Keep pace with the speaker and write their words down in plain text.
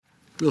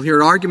We'll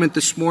hear argument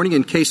this morning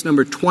in case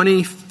number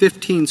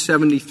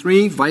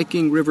 20-1573,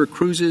 Viking River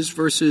Cruises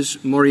versus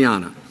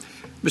Moriana.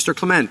 Mr.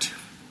 Clement.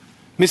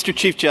 Mr.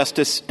 Chief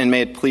Justice, and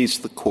may it please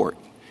the Court,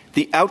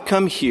 the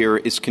outcome here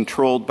is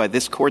controlled by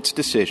this Court's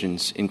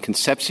decisions in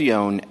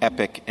Concepcion,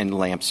 Epic, and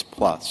Lamps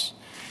Plus.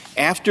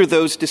 After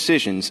those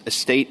decisions, a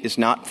state is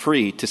not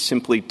free to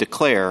simply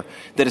declare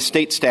that a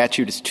state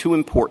statute is too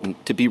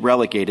important to be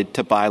relegated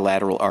to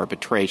bilateral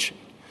arbitration.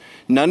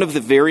 None of the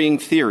varying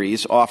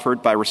theories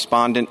offered by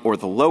respondent or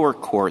the lower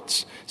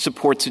courts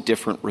supports a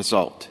different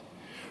result.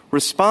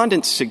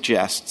 Respondent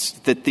suggests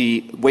that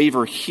the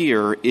waiver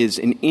here is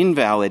an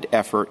invalid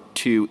effort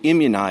to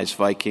immunize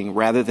Viking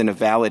rather than a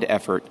valid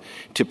effort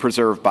to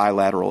preserve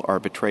bilateral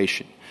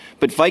arbitration.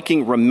 But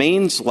Viking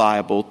remains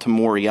liable to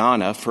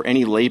Moriana for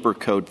any labor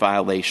code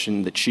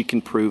violation that she can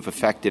prove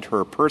affected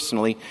her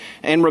personally,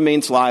 and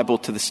remains liable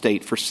to the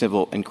state for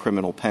civil and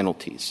criminal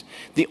penalties.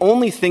 The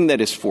only thing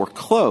that is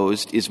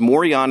foreclosed is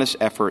Moriana's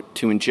effort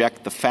to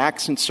inject the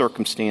facts and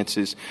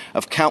circumstances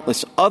of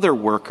countless other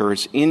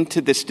workers into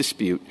this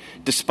dispute,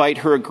 despite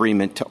her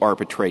agreement to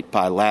arbitrate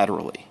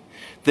bilaterally.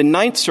 The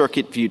Ninth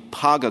Circuit viewed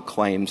PAGA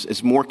claims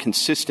as more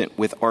consistent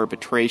with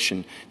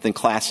arbitration than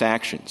class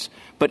actions,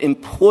 but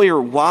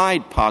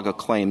employer-wide PAGA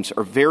claims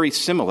are very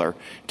similar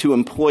to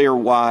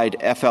employer-wide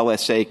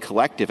FLSA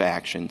collective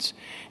actions,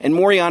 and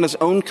Moriana's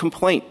own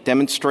complaint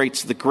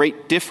demonstrates the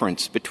great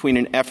difference between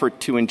an effort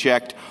to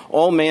inject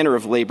all manner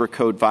of labor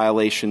code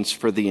violations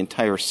for the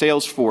entire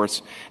sales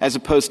force as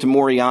opposed to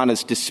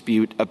Moriana's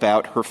dispute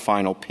about her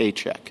final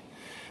paycheck.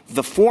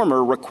 The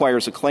former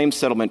requires a claim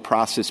settlement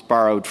process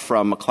borrowed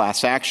from a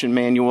class action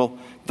manual.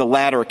 The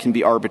latter can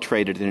be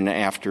arbitrated in an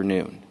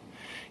afternoon.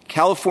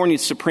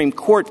 California's Supreme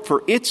Court,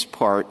 for its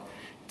part,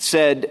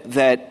 said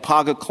that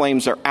PAGA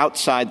claims are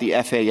outside the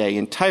FAA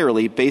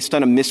entirely based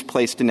on a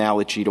misplaced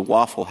analogy to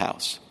Waffle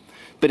House.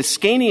 But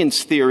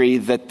Iskanian's theory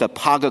that the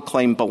PAGA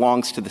claim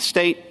belongs to the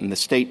state and the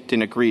state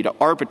didn't agree to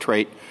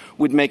arbitrate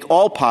would make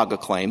all PAGA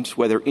claims,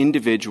 whether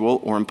individual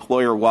or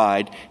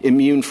employer-wide,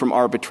 immune from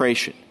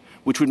arbitration,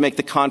 which would make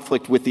the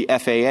conflict with the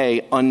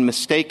FAA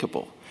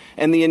unmistakable.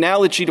 And the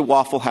analogy to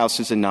Waffle House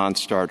is a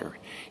non-starter.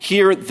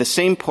 Here, the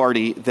same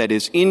party that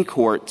is in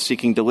court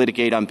seeking to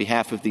litigate on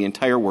behalf of the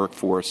entire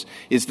workforce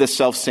is the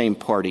self-same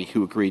party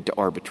who agreed to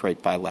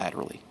arbitrate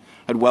bilaterally.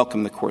 I'd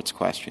welcome the Court's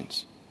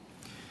questions.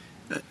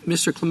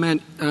 Mr.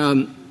 Clement,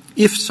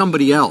 if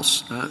somebody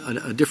else,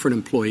 a different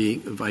employee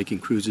of Viking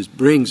Cruises,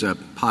 brings a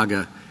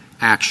PAGA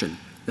action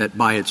that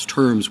by its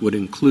terms would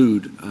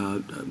include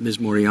Ms.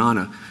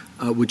 Moriana,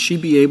 would she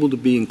be able to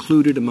be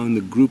included among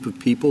the group of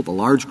people, the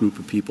large group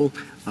of people,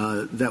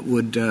 that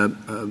would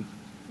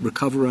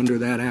recover under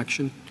that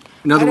action?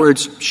 In other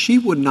words, she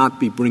would not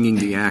be bringing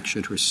the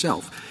action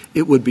herself.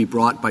 It would be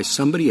brought by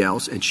somebody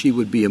else, and she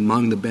would be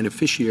among the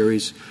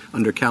beneficiaries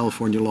under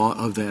California law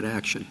of that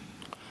action.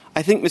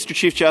 I think, Mr.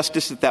 Chief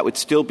Justice, that would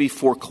still be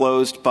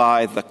foreclosed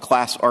by the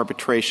class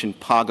arbitration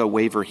PAGA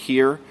waiver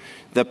here.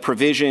 The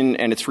provision,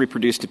 and it's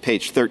reproduced at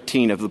page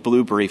 13 of the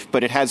blue brief,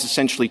 but it has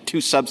essentially two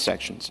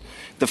subsections.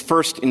 The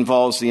first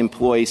involves the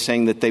employee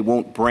saying that they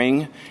won't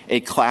bring a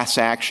class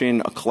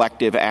action, a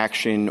collective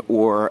action,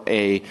 or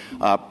a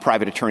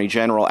private attorney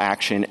general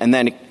action, and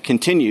then it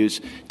continues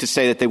to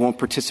say that they won't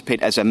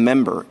participate as a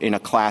member in a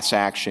class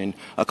action,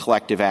 a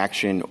collective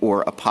action,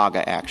 or a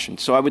PAGA action.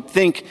 So I would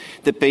think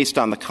that based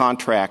on the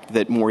contract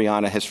that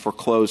Moriana has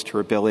foreclosed her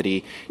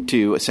ability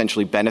to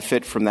essentially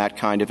benefit from that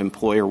kind of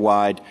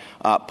employer-wide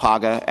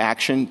PAGA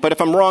action. But if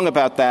I'm wrong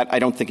about that, I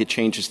don't think it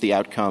changes the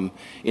outcome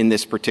in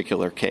this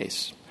particular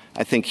case.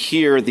 I think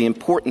here the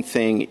important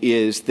thing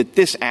is that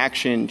this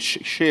action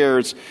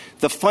shares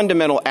the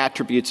fundamental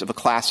attributes of a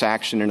class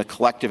action and a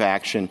collective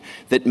action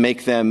that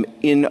make them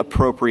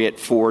inappropriate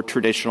for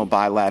traditional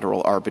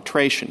bilateral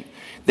arbitration.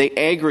 They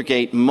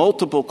aggregate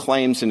multiple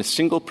claims in a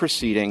single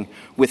proceeding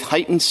with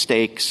heightened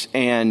stakes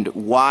and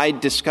wide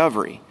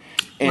discovery.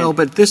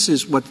 But this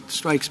is what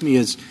strikes me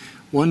as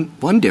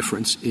one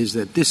difference is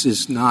that this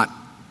is not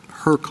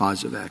her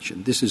cause of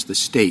action. This is the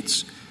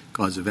state's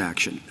cause of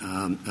action.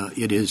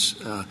 It is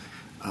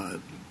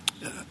an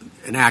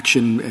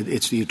action,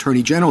 it's the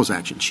Attorney General's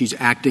action. She's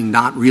acting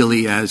not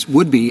really as,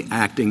 would be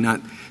acting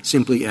not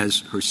simply as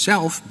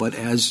herself, but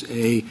as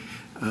a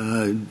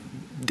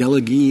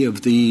delegee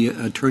of the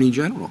Attorney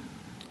General,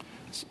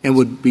 and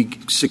would be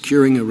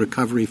securing a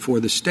recovery for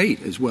the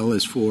state as well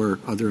as for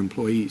other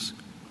employees.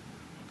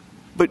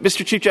 But,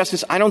 Mr. Chief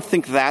Justice, I don't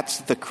think that's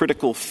the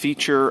critical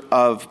feature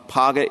of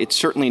PAGA. It's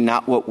certainly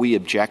not what we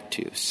object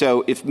to.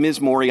 So if Ms.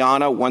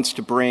 Moriana wants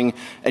to bring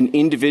an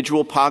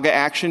individual PAGA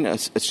action,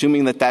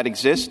 assuming that that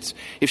exists,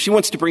 if she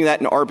wants to bring that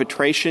in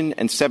arbitration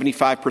and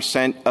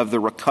 75% of the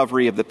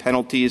recovery of the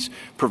penalties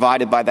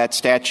provided by that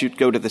statute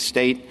go to the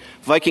state,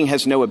 Viking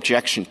has no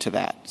objection to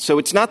that. So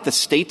it's not the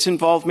state's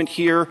involvement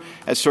here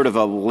as sort of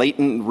a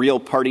latent real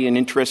party in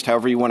interest,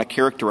 however you want to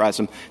characterize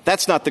them.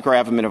 That's not the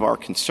gravamen of our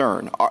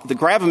concern. The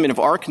gravamen of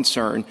our our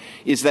concern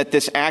is that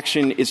this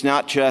action is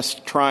not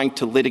just trying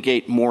to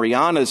litigate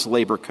Moriana's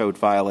labor code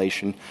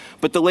violation,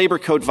 but the labor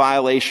code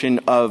violation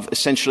of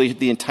essentially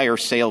the entire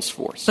sales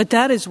force. But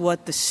that is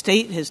what the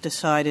state has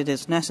decided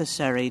is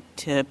necessary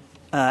to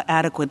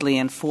adequately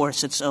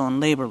enforce its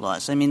own labor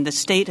laws. I mean, the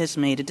state has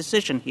made a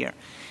decision here,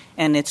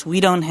 and we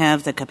don't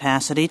have the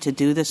capacity to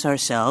do this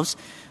ourselves.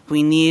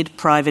 We need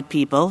private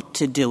people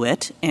to do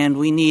it, and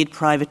we need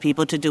private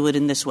people to do it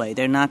in this way.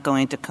 They're not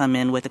going to come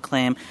in with a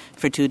claim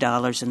for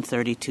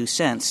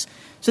 $2.32.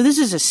 So this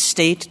is a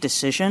state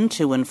decision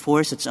to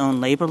enforce its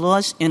own labor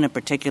laws in a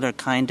particular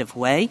kind of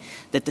way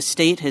that the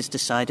state has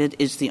decided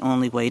is the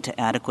only way to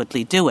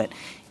adequately do it.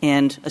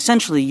 And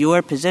essentially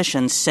your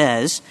position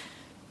says,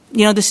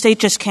 the state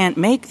just can't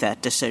make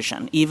that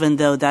decision, even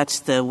though that's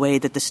the way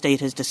that the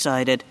state has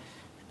decided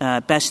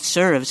best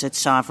serves its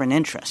sovereign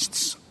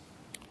interests.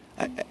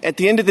 At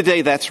the end of the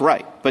day, that's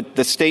right. But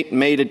the state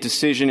made a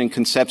decision in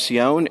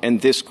Concepcion, and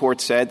this court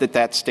said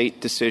that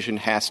state decision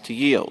has to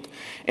yield.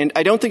 And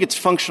I don't think it's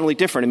functionally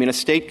different. I mean, a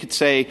state could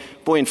say,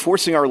 boy,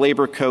 enforcing our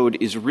labor code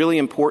is really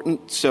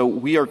important, so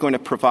we are going to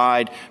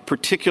provide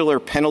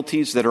particular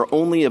penalties that are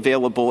only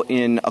available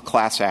in a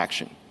class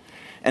action.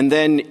 And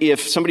then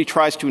if somebody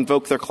tries to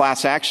invoke their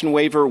class action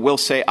waiver, we'll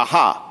say,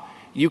 aha,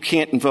 you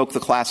can't invoke the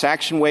class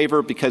action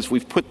waiver because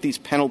we've put these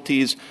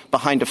penalties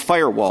behind a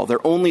firewall.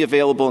 They're only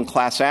available in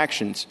class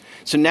actions.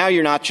 So now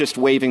you're not just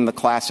waiving the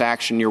class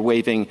action, you're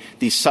waiving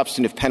these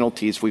substantive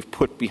penalties we've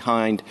put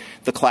behind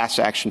the class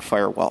action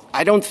firewall.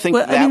 I don't think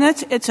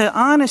it's an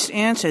honest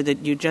answer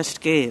that you just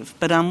gave,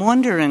 but I'm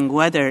wondering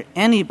whether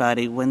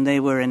anybody, when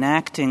they were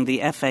enacting the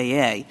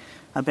FAA,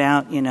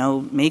 about,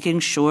 making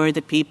sure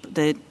that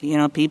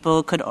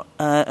people could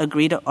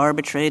agree to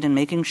arbitrate and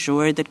making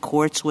sure that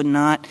courts would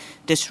not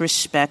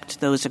disrespect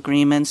those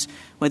agreements,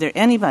 whether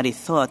anybody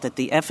thought that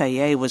the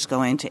FAA was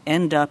going to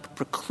end up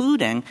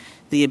precluding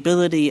the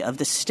ability of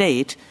the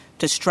state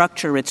to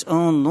structure its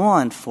own law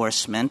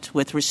enforcement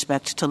with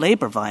respect to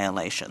labor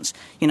violations.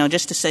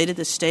 Just to say to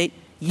the state,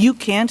 you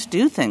can't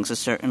do things a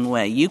certain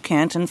way. You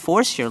can't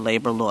enforce your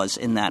labor laws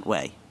in that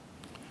way.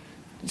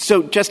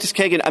 So, Justice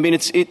Kagan, I mean,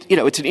 it's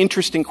an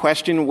interesting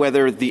question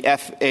whether the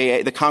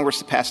FAA, the Congress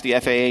that passed the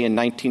FAA in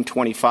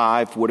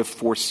 1925 would have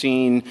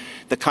foreseen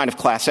the kind of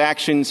class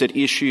actions at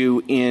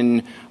issue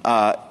in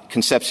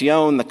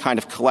Concepcion, the kind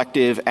of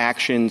collective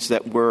actions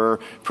that were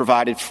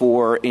provided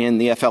for in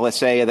the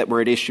FLSA that were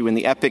at issue in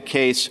the EPIC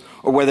case,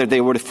 or whether they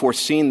would have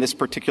foreseen this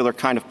particular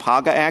kind of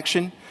PAGA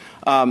action.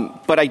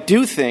 But I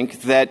do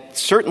think that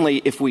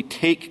certainly if we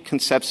take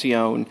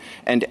Concepcion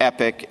and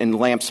EPIC and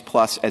LAMPS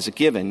Plus as a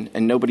given,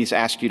 and nobody's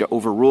asked you to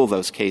overrule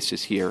those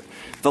cases here,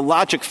 the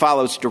logic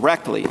follows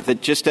directly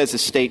that just as a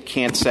state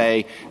can't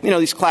say,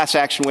 these class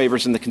action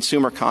waivers in the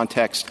consumer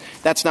context,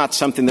 that's not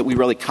something that we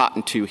really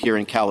cotton to here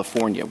in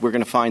California. We're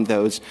going to find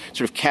those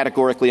sort of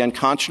categorically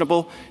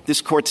unconscionable.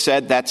 This court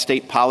said that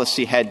state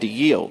policy had to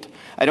yield.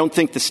 I don't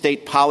think the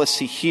state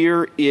policy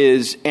here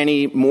is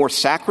any more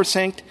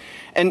sacrosanct.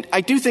 And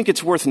I do think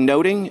it's worth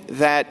noting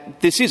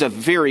that this is a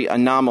very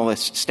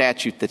anomalous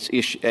statute that's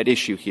at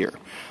issue here.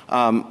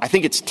 I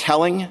think it's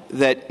telling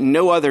that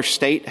no other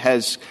state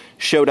has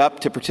showed up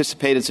to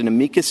participate as an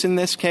amicus in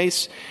this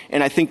case,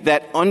 and I think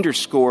that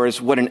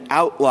underscores what an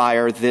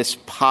outlier this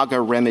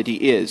PAGA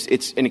remedy is.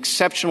 It's an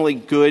exceptionally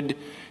good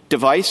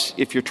device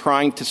if you're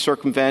trying to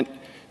circumvent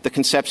the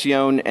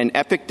Concepcion and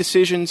EPIC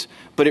decisions,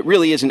 but it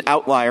really is an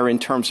outlier in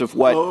terms of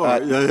what...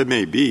 It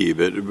may be,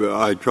 but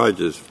I tried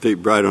to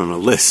write on a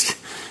list,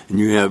 and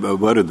you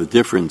have what are the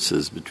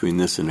differences between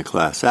this and a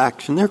class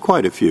action? There are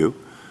quite a few.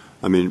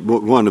 I mean,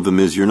 one of them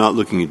is you're not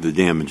looking at the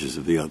damages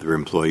of the other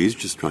employees,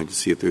 just trying to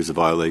see if there's a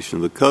violation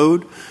of the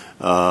code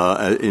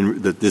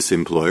that this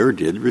employer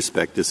did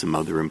respect to some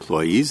other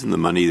employees, and the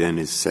money then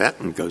is set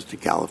and goes to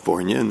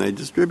California, and they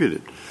distribute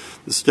it.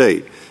 The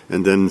state.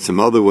 And then some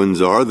other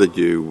ones are that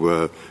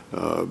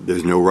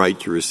there's no right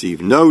to receive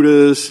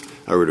notice.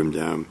 I wrote them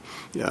down.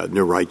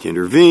 No right to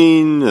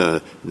intervene.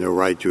 No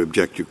right to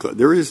object to.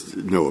 There is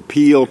no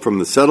appeal from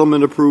the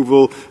settlement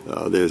approval.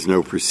 There's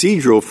no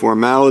procedural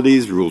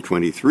formalities. Rule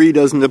 23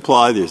 doesn't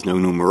apply. There's no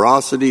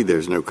numerosity.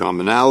 There's no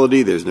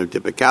commonality. There's no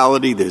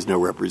typicality. There's no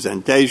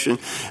representation.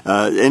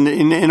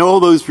 And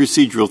all those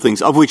procedural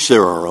things, of which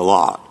there are a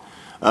lot,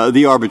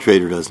 the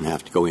arbitrator doesn't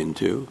have to go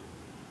into.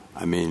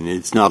 I mean,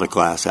 it's not a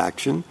class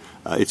action.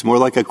 It's more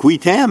like a qui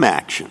tam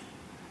action.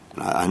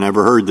 I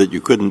never heard that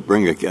you couldn't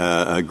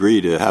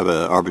agree to have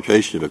an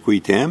arbitration of a qui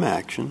tam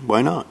action.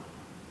 Why not?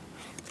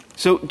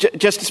 So,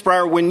 Justice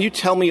Breyer, when you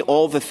tell me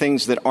all the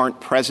things that aren't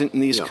present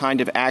in these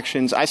kind of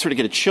actions, I sort of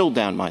get a chill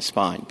down my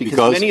spine.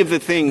 Because many of the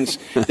things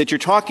that you're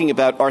talking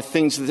about are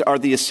things that are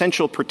the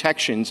essential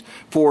protections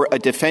for a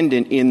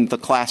defendant in the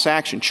class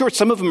action. Sure,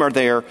 some of them are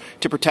there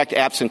to protect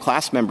absent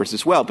class members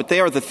as well, but they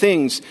are the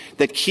things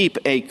that keep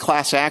a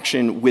class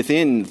action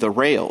within the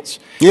rails.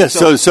 Yes,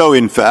 so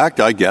in fact,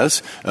 I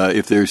guess,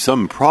 if there's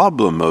some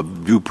problem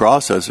of due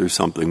process or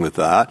something with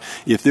that,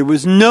 if there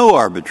was no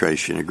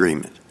arbitration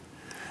agreement,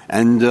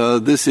 and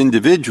this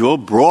individual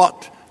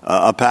brought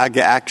a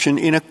PAGA action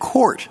in a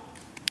court.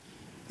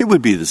 It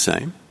would be the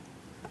same.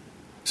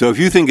 So if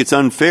you think it's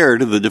unfair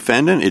to the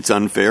defendant, it's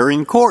unfair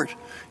in court.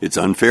 It's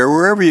unfair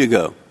wherever you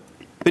go.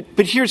 But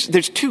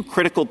there's two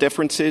critical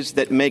differences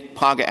that make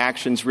PAGA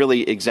actions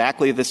really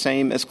exactly the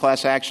same as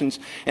class actions.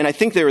 And I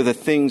think they're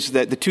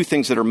the two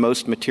things that are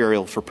most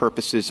material for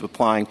purposes of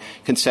applying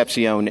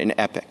Concepcion and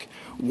EPIC.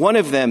 One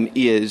of them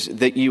is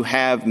that you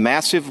have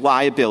massive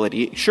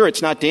liability. Sure,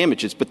 it's not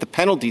damages, but the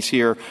penalties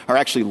here are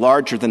actually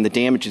larger than the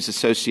damages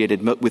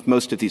associated with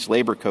most of these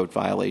labor code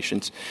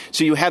violations.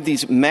 So you have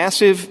these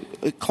massive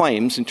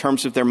claims in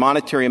terms of their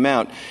monetary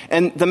amount.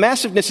 And the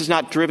massiveness is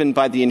not driven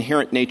by the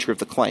inherent nature of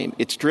the claim.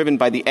 It's driven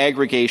by the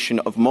aggregation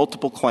of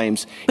multiple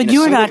claims. But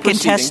you're not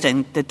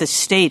contesting that the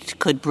state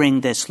could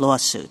bring this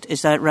lawsuit.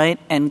 Is that right?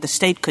 And the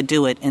state could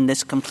do it in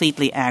this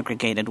completely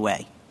aggregated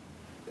way.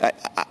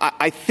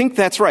 I think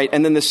that's right.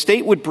 And then the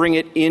state would bring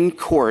it in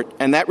court,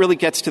 and that really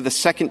gets to the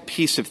second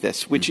piece of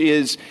this, which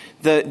is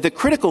the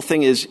critical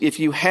thing is if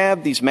you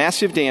have these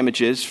massive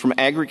damages from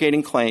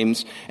aggregating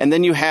claims, and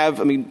then you have,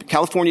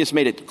 California has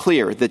made it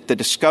clear that the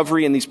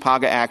discovery in these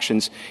PAGA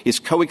actions is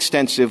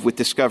coextensive with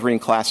discovery in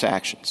class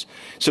actions.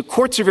 So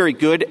courts are very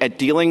good at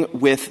dealing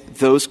with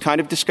those kind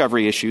of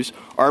discovery issues.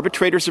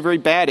 Arbitrators are very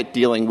bad at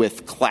dealing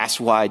with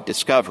class-wide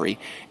discovery.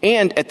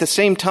 And at the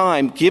same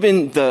time,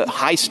 given the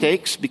high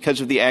stakes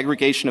because of the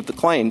aggregation of the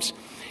claims,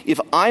 if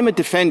I'm a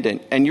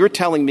defendant and you're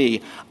telling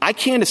me I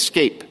can't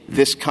escape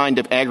this kind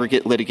of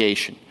aggregate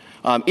litigation,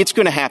 it's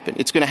going to happen.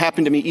 It's going to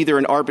happen to me either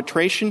in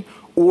arbitration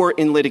or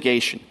in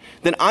litigation.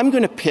 Then I'm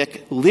going to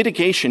pick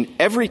litigation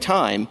every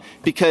time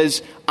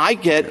because I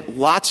get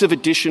lots of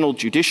additional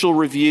judicial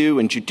review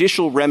and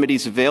judicial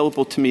remedies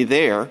available to me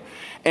there.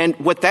 And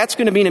what that's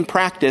going to mean in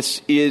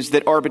practice is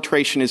that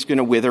arbitration is going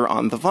to wither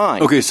on the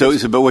vine. Okay, so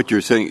but what you're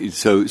saying,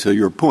 so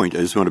your point, I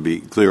just want to be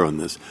clear on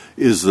this,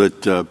 is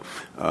that,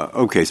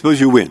 okay,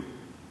 suppose you win.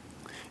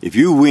 If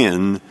you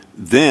win,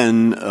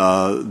 then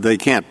they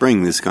can't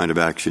bring this kind of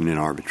action in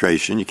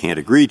arbitration. You can't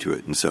agree to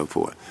it and so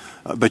forth.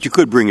 But you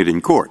could bring it in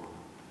court.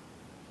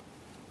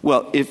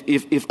 Well,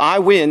 if I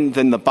win,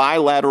 then the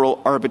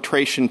bilateral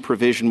arbitration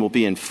provision will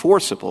be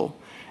enforceable,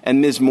 and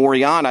Ms.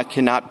 Moriana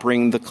cannot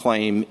bring the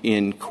claim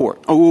in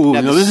court. Oh,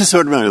 no, this is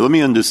sort of, let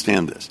me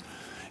understand this.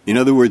 In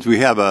other words, we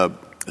have a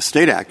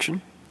state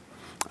action.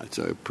 That's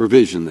a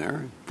provision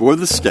there for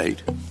the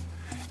state.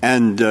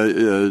 And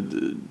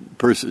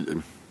Mr.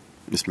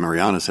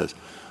 Moriana says,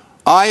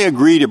 I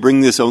agree to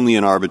bring this only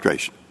in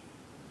arbitration.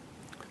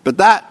 But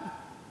that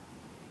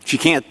she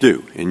can't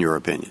do, in your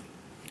opinion.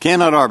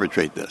 Cannot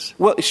arbitrate this.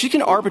 Well, she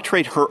can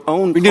arbitrate her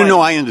own claim. No,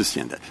 I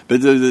understand that.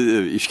 But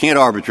she can't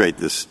arbitrate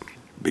this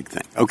big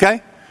thing.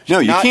 Okay? No,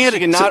 you can't. She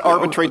cannot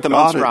arbitrate the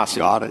monstrosity.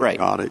 Got it. Right.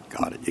 Got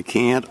it. You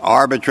can't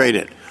arbitrate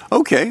it.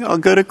 Okay, I'll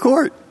go to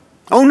court.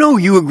 Oh, no,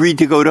 you agreed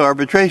to go to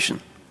arbitration.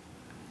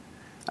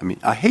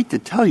 I hate to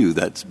tell you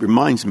that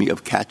reminds me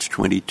of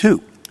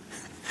Catch-22.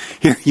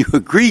 Here, you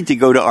agreed to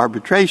go to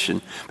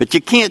arbitration, but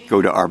you can't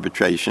go to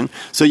arbitration,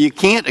 so you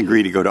can't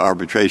agree to go to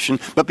arbitration.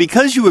 But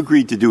because you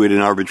agreed to do it in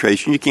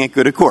arbitration, you can't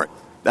go to court.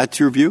 That's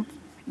your view?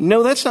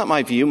 No, that's not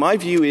my view. My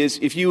view is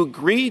if you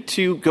agree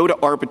to go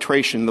to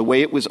arbitration the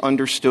way it was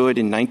understood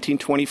in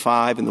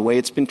 1925 and the way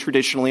it's been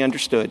traditionally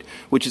understood,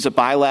 which is a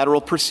bilateral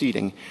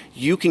proceeding,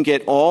 you can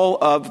get all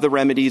of the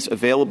remedies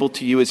available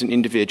to you as an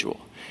individual.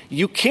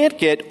 You can't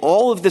get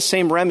all of the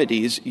same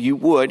remedies you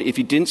would if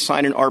you didn't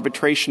sign an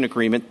arbitration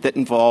agreement that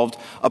involved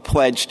a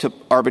pledge to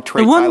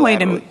arbitrate bilaterally. The one way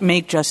to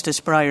make Justice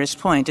Breyer's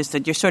point is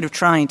that you're sort of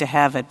trying to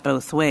have it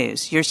both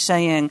ways. You're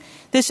saying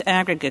this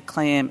aggregate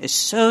claim is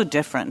so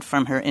different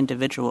from her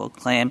individual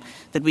claim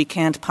that we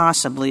can't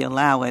possibly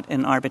allow it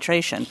in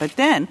arbitration. But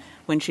then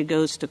when she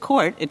goes to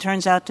court, it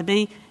turns out to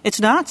be it's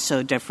not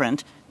so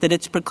different that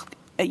it's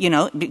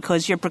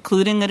because you're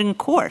precluding it in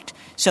court.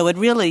 So it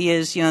really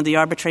is, the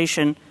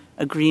arbitration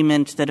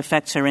agreement that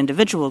affects her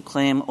individual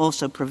claim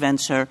also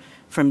prevents her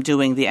from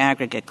doing the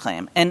aggregate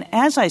claim. And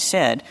as I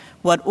said,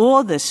 what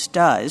all this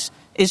does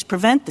is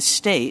prevent the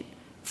state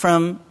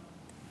from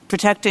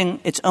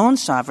protecting its own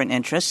sovereign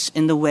interests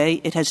in the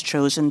way it has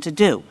chosen to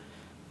do.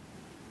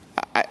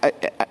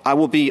 I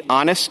will be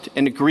honest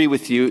and agree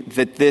with you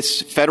that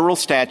this federal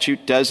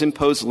statute does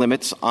impose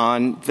limits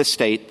on the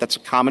state. That's a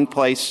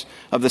commonplace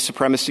of the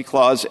Supremacy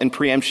Clause and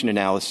preemption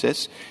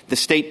analysis. The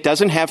state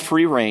doesn't have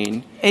free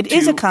rein. It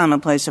is a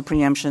commonplace of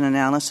preemption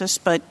analysis,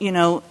 but, in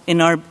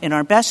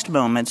our best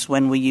moments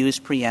when we use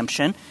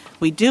preemption,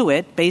 we do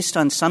it based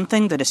on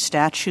something that a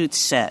statute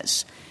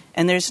says.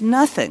 And there's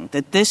nothing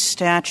that this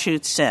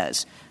statute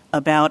says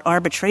about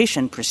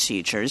arbitration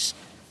procedures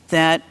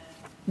that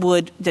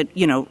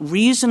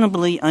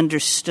reasonably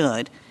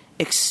understood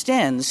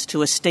extends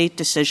to a state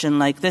decision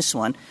like this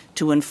one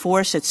to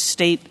enforce its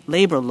state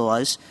labor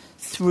laws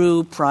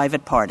through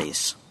private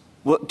parties.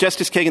 Well,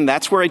 Justice Kagan,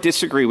 that's where I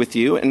disagree with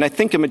you. And I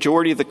think a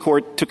majority of the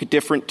court took a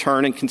different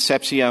turn in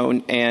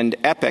Concepcion and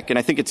Epic. And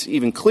I think it's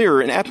even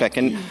clearer in Epic.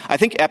 And I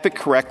think Epic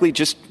correctly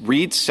just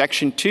reads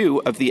Section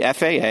 2 of the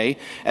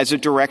FAA as a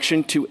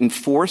direction to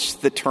enforce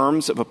the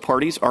terms of a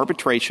party's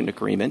arbitration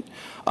agreement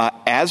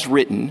as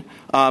written,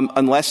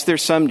 unless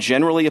there's some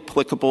generally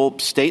applicable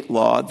state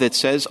law that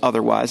says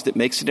otherwise, that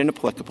makes it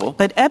inapplicable.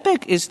 But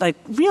Epic is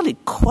really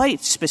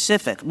quite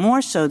specific,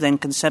 more so than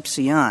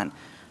Concepcion,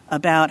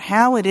 about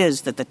how it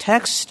is that the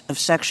text of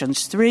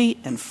Sections 3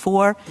 and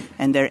 4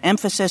 and their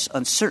emphasis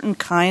on certain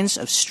kinds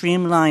of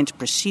streamlined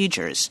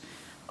procedures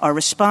are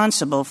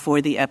responsible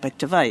for the Epic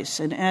device.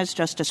 And as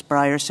Justice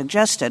Breyer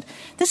suggested,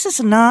 this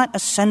is not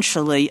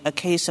essentially a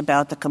case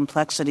about the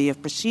complexity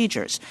of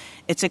procedures.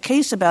 It's a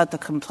case about the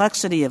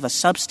complexity of a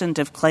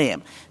substantive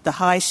claim, the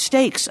high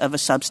stakes of a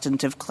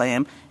substantive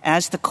claim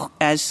as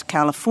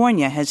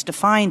California has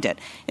defined it.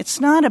 It's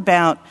not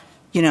about,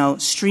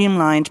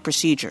 streamlined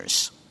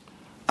procedures.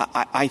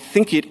 I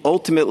think it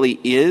ultimately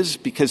is,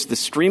 because the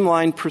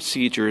streamlined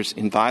procedures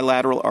in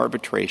bilateral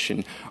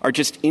arbitration are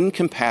just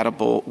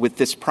incompatible with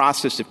this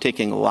process of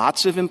taking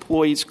lots of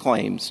employees'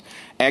 claims,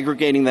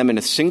 aggregating them in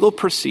a single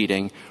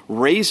proceeding,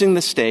 raising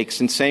the stakes,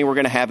 and saying we're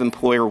going to have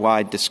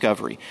employer-wide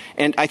discovery.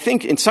 And I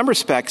think in some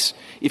respects,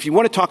 if you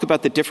want to talk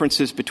about the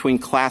differences between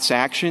class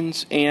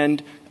actions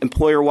and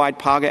employer-wide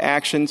PAGA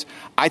actions,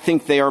 I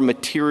think they are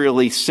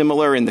materially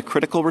similar in the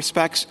critical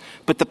respects,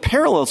 but the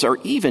parallels are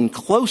even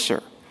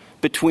closer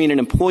between an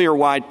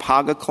employer-wide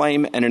PAGA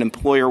claim and an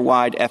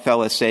employer-wide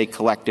FLSA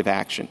collective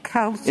action.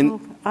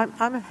 Counsel,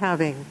 I'm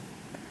having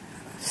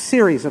a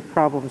series of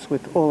problems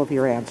with all of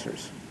your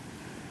answers.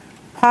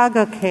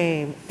 PAGA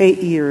came 8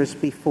 years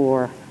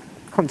before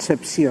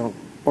Concepcion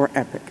or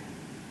Epic.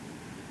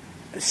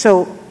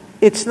 So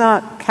it's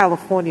not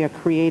California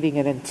creating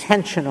an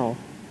intentional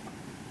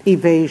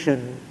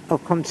evasion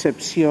of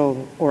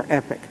Concepcion or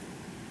Epic,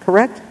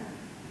 correct?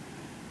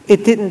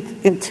 It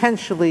didn't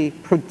intentionally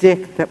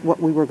predict that what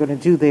we were going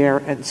to do there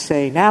and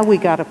say, now we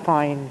got to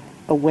find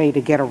a way to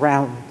get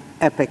around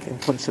Epic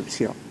and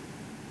Concepcion.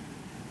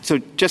 So,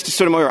 Justice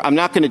Sotomayor, I'm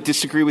not going to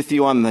disagree with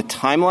you on the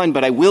timeline,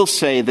 but I will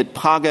say that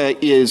PAGA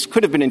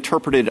could have been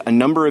interpreted a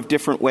number of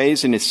different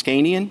ways in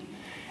Iskanian.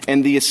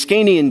 And the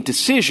Iskanian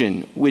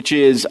decision, which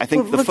is, I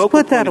think, the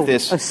focal point of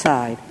this. Let's put that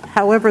aside,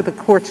 however the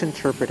courts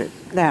interpret it.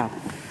 Now,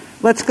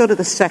 let's go to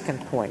the second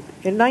point.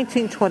 In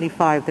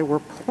 1925, there were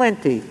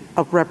plenty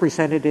of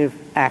representative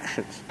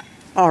actions,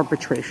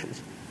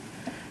 arbitrations.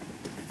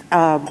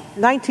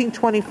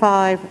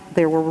 1925,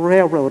 there were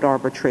railroad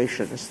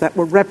arbitrations that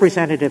were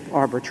representative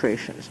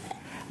arbitrations.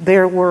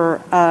 There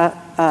were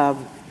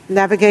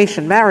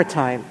navigation,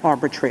 maritime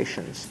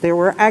arbitrations. There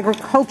were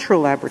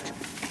agricultural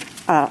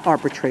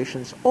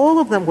arbitrations. All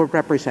of them were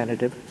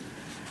representative.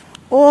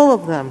 All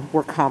of them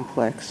were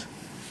complex.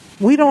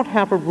 We don't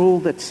have a rule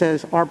that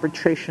says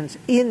arbitration's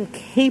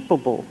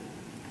incapable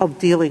of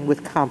dealing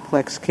with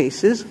complex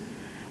cases.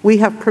 We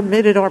have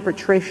permitted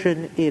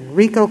arbitration in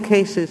RICO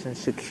cases, in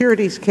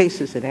securities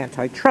cases, in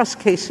antitrust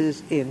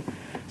cases, in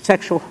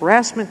sexual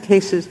harassment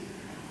cases.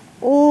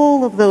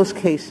 All of those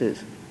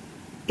cases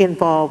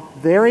involve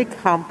very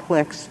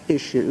complex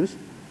issues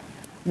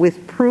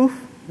with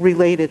proof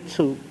related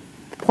to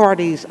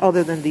parties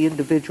other than the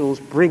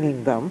individuals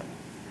bringing them,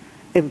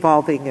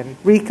 involving in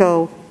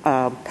RICO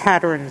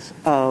patterns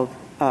of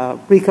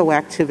RICO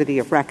activity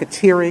of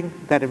racketeering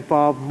that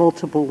involve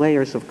multiple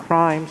layers of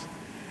crimes.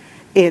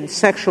 In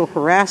sexual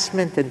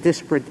harassment and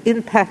disparate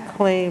impact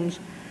claims,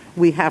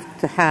 we have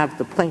to have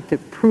the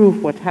plaintiff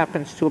prove what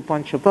happens to a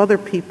bunch of other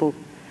people.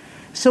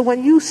 So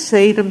when you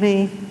say to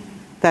me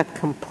that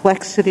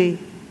complexity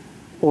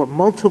or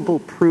multiple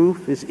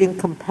proof is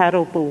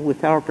incompatible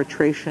with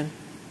arbitration,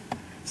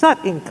 it's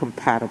not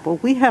incompatible.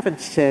 We haven't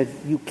said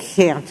you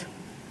can't,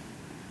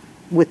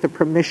 with the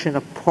permission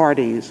of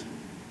parties,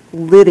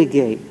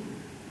 litigate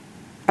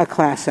a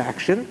class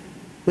action.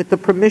 With the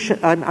permission,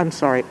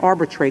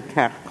 arbitrate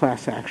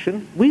class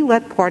action. We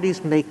let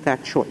parties make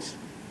that choice.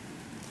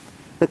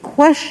 The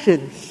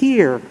question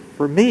here,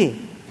 for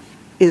me,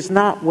 is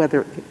not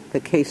whether the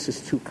case is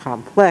too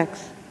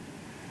complex.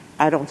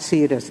 I don't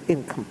see it as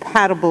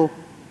incompatible,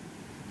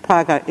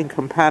 PAGA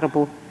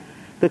incompatible.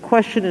 The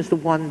question is the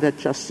one that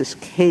Justice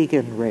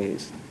Kagan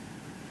raised,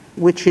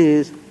 which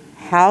is,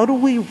 how do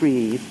we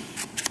read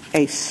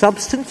a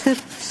substantive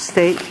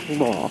state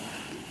law,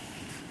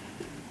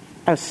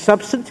 a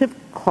substantive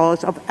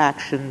cause of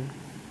action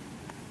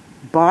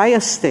by a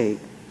state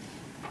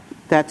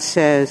that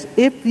says,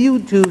 if you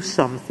do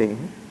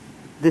something,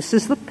 this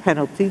is the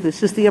penalty,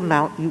 this is the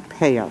amount you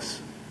pay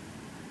us.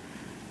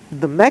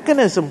 The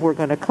mechanism we're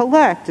going to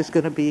collect is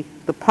going to be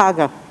the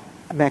PAGA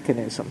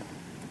mechanism.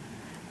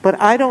 But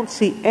I don't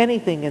see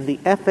anything in the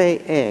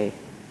FAA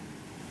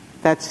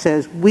that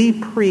says we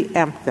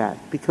preempt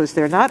that, because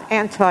they're not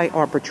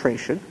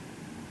anti-arbitration.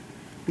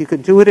 You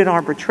can do it in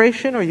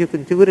arbitration or you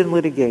can do it in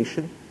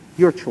litigation,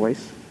 your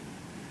choice.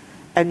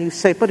 And you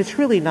say, but it's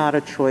really not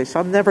a choice.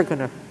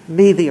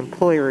 The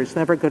employer, is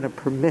never going to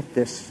permit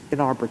this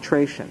in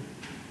arbitration.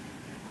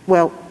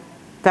 Well,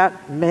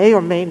 That may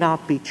or may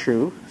not be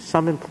true.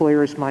 Some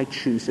employers might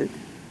choose it.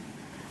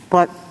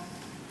 But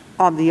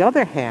on the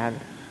other hand,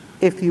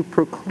 if you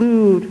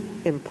preclude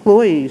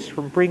employees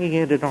from bringing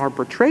in an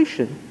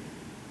arbitration,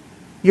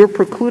 you're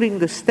precluding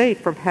the state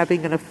from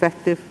having an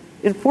effective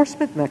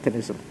enforcement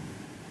mechanism,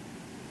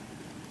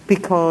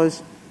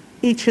 because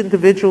each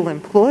individual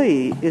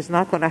employee is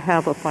not going to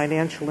have a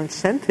financial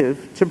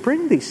incentive to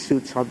bring these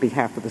suits on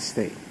behalf of the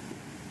state.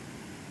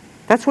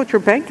 That's what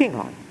you're banking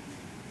on.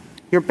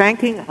 You're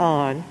banking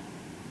on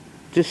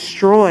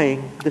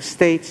destroying the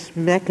state's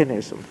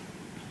mechanism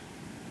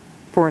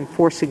for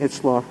enforcing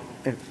its law,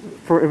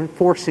 for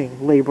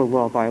enforcing labor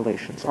law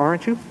violations,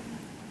 aren't you?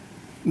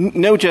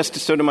 No,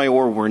 Justice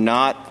Sotomayor, we're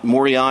not.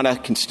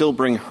 Moriana can still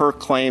bring her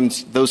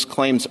claims. Those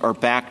claims are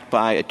backed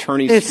by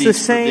attorney's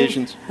fees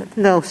provisions.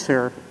 No,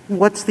 sir.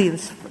 What's the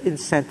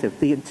incentive?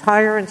 The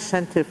entire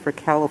incentive for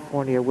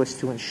California was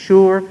to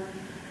ensure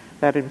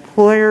that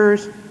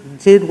employers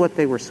did what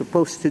they were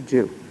supposed to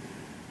do.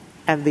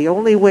 And the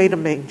only way to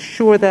make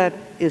sure that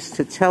is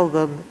to tell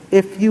them,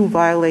 if you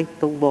violate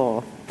the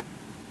law,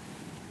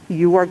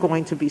 you are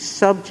going to be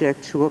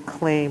subject to a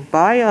claim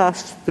by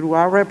us through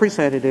our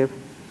representative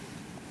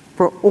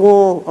for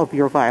all of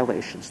your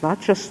violations,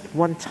 not just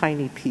one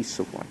tiny piece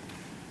of one.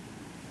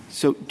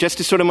 So,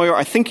 Justice Sotomayor,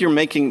 I think you're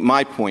making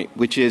my point,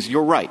 which is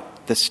you're right.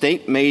 The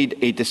state made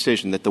a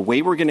decision that the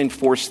way we're going to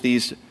enforce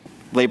these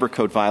labor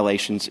code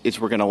violations is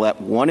we're going to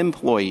let one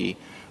employee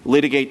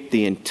litigate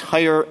the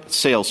entire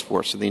sales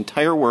force, or the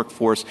entire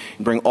workforce,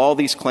 and bring all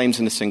these claims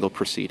in a single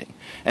proceeding.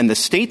 And the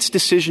state's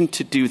decision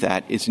to do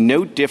that is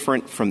no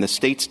different from the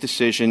state's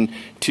decision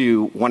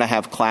to want to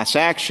have class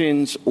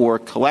actions or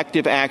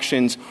collective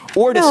actions,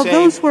 or to say...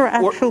 No, those were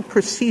actual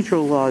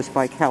procedural laws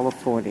by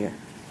California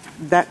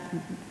that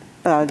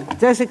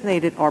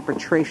designated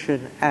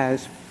arbitration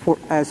as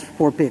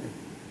forbidden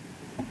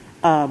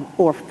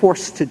or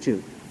forced to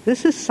do.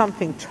 This is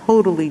something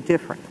totally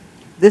different.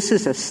 This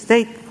is a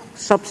state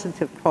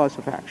substantive cause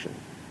of action.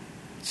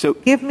 So,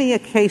 give me a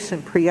case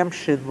in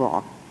preemption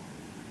law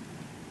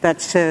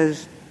that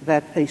says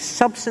that a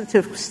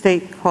substantive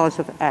state cause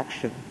of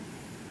action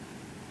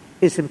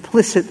is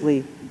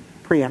implicitly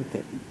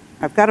preempted.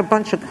 I've got a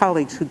bunch of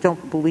colleagues who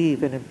don't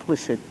believe in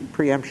implicit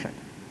preemption.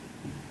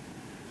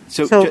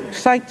 So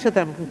cite to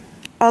them,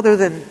 other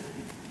than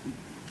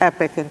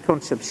Epic and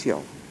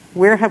Concepcion.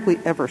 Where have we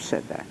ever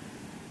said that?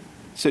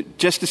 So,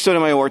 Justice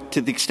Sotomayor,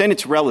 to the extent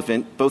it's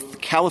relevant, both the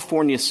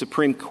California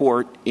Supreme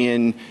Court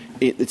in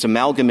its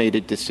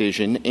amalgamated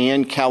decision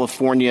and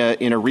California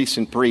in a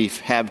recent brief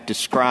have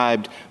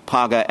described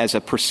PAGA as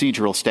a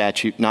procedural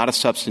statute, not a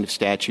substantive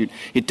statute.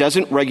 It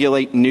doesn't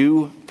regulate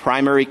new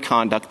primary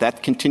conduct.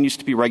 That continues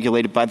to be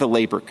regulated by the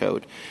Labor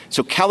Code.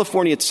 So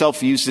California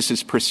itself views this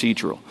as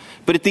procedural.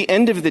 But at the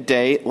end of the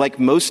day, like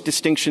most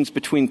distinctions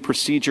between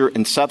procedure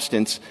and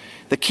substance,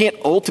 that can't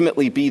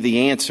ultimately be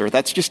the answer.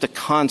 That's just a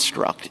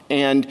construct.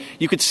 And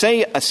you could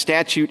say a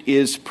statute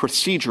is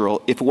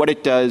procedural if what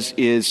it does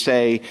is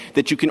say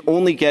that you can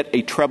only get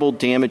a treble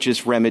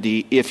damages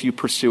remedy if you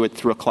pursue it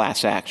through a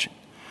class action.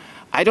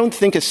 I don't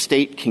think a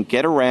state can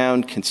get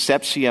around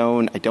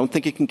Concepcion. I don't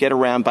think it can get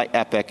around by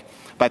Epic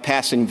by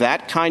passing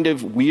that kind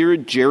of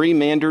weird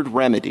gerrymandered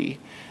remedy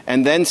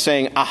and then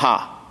saying,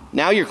 aha,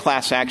 now your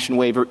class action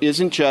waiver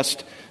isn't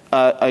just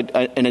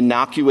an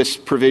innocuous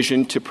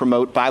provision to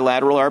promote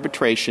bilateral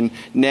arbitration.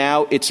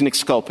 Now it's an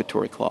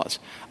exculpatory clause.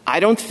 I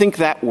don't think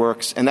that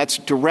works, and that's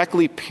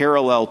directly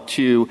parallel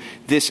to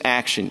this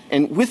action.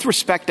 And with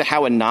respect to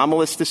how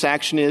anomalous this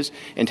action is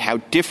and how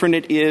different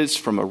it is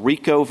from a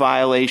RICO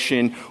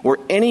violation or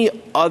any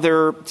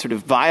other sort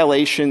of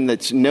violation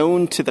that's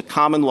known to the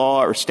common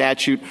law or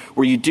statute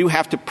where you do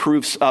have to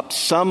prove up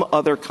some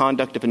other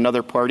conduct of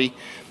another party,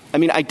 I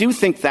mean, I do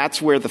think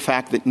that's where the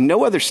fact that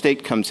no other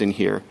state comes in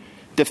here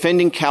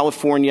defending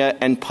California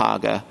and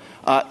PAGA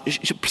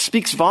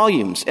speaks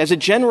volumes. As a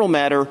general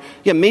matter,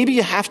 yeah, maybe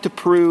you have to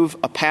prove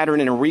a pattern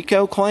in a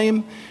RICO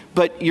claim,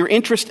 but your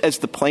interest as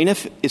the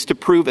plaintiff is to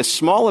prove as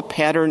small a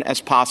pattern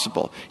as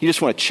possible. You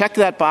just want to check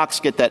that box,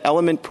 get that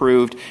element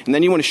proved, and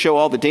then you want to show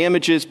all the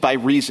damages by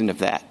reason of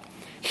that.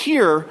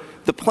 Here,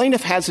 the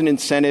plaintiff has an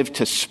incentive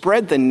to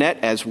spread the net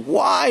as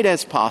wide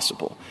as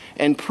possible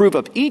and prove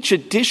up each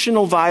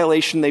additional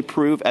violation they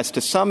prove as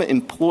to some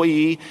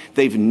employee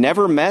they've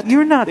never met.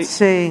 You're not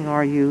saying,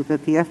 are you,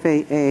 that the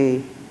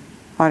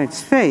FAA on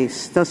its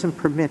face doesn't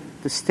permit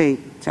the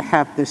state to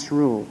have this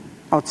rule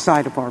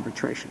outside of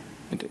arbitration?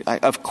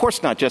 Of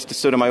course not, Justice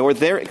Sotomayor.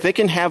 They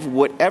can have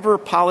whatever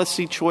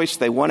policy choice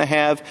they want to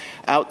have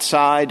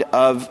outside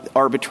of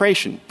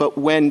arbitration. But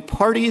when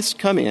parties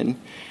come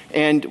in,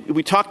 and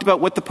we talked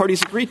about what the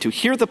parties agreed to.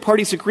 Here the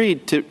parties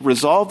agreed to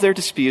resolve their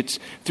disputes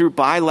through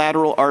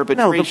bilateral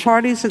arbitration. No, the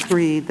parties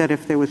agreed that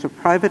if there was a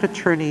private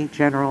attorney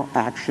general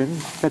action,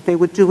 that they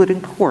would do it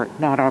in court,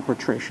 not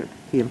arbitration.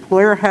 The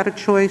employer had a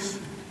choice.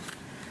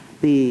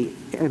 The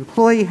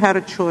employee had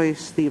a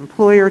choice. The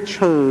employer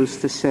chose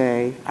to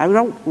say, I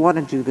don't want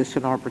to do this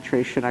in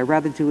arbitration. I'd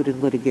rather do it in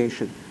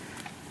litigation.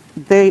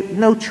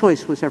 no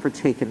choice was ever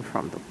taken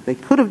from them. They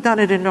could have done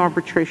it in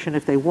arbitration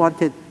if they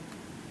wanted.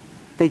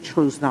 They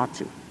chose not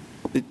to.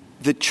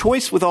 The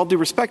choice, with all due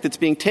respect, that's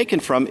being taken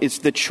from is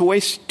the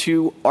choice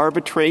to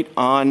arbitrate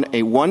on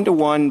a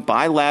one-to-one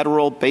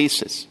bilateral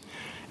basis.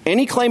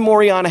 Any claim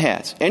Moriana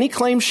has, any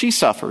claim she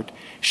suffered,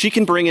 she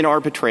can bring in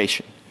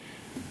arbitration.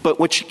 But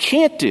what she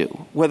can't do,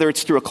 whether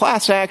it's through a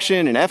class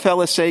action, an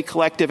FLSA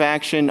collective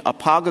action, a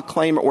PAGA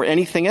claim, or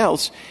anything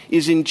else,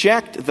 is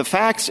inject the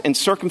facts and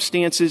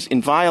circumstances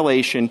in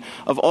violation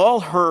of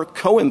all her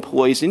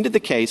co-employees into the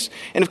case.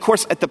 And, of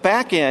course, at the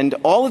back end,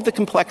 all of the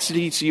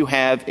complexities you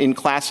have in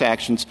class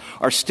actions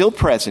are still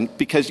present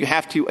because you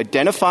have to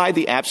identify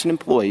the absent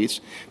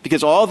employees,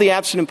 because all the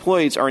absent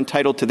employees are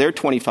entitled to their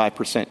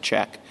 25%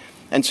 check.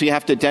 And so you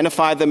have to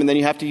identify them, and then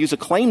you have to use a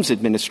claims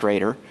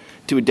administrator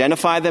to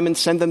identify them and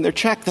send them their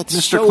check. That's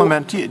Mr.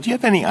 Clement, do you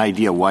have any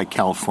idea why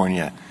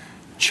California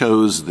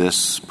chose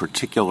this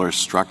particular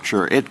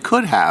structure? It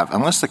could have,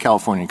 unless the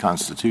California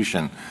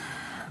Constitution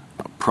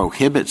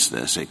prohibits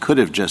this, it could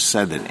have just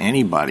said that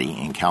anybody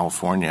in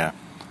California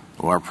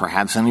or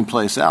perhaps any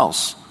place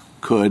else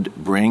could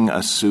bring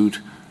a suit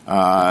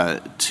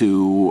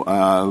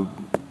to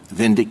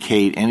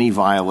vindicate any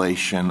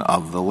violation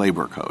of the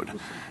labor code.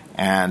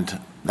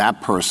 And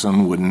that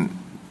person wouldn't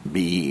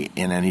be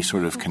in any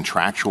sort of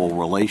contractual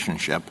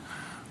relationship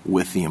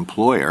with the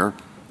employer,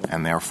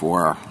 and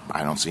therefore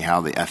I don't see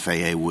how the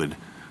FAA would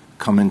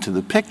come into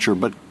the picture.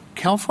 But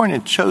California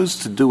chose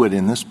to do it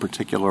in this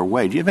particular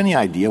way. Do you have any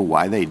idea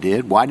why they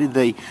did? Why did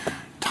they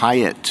tie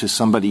it to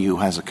somebody who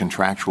has a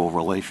contractual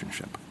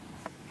relationship?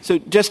 So,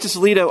 Justice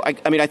Alito,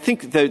 I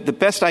think the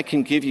best I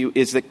can give you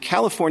is that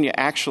California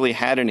actually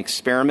had an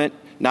experiment,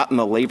 not in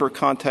the labor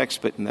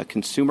context, but in the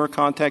consumer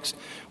context,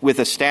 with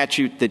a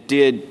statute that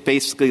did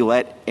basically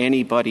let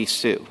anybody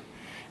sue.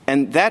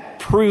 And that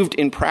proved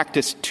in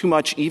practice too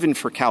much even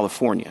for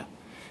California.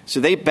 So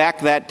they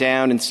backed that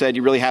down and said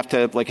you really have to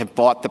have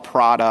bought the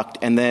product.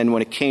 And then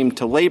when it came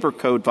to labor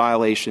code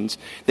violations,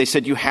 they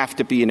said you have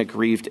to be an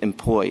aggrieved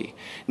employee.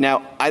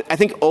 Now, I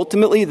think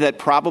ultimately that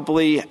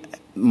probably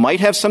might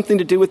have something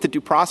to do with the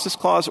due process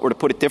clause, or to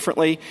put it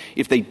differently,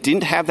 if they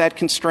didn't have that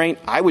constraint,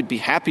 I would be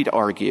happy to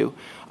argue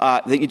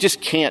that you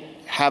just can't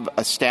have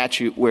a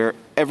statute where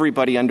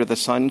everybody under the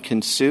sun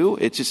can sue.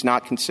 It's just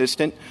not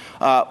consistent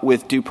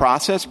with due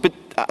process. But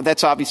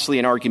that's obviously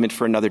an argument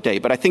for another day.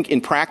 But I think in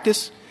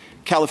practice,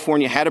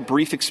 California had a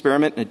brief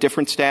experiment in a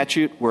different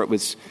statute where it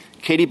was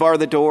Katie bar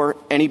the door,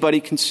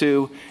 anybody can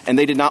sue, and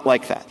they did not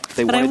like that.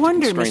 But I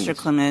wonder, Mr.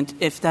 Clement,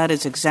 if that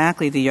is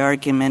exactly the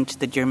argument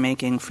that you're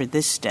making for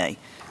this day.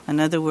 In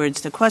other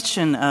words, the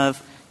question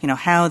of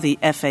how the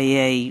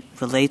FAA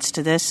relates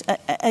to this,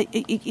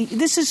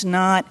 this is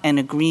not an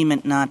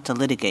agreement not to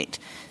litigate.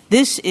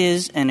 This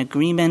is an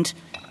agreement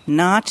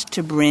not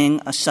to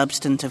bring a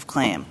substantive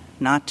claim,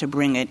 not to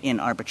bring it in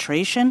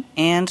arbitration,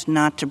 and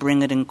not to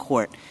bring it in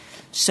court.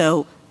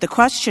 So the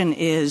question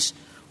is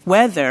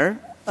whether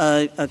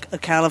a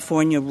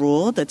California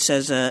rule that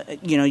says,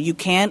 you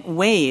can't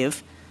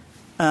waive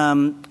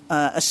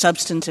a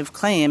substantive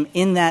claim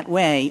in that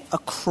way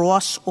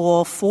across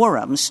all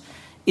forums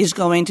is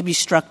going to be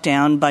struck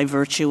down by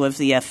virtue of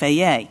the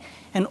FAA.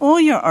 And all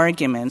your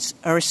arguments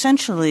are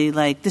essentially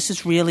like, this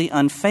is really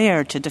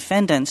unfair to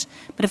defendants.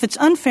 But if it's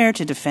unfair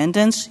to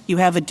defendants, you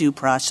have a due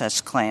process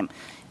claim.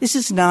 This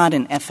is not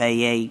an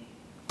FAA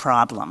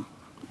problem.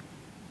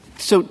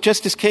 So,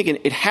 Justice Kagan,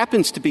 it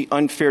happens to be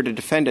unfair to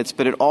defendants,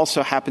 but it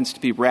also happens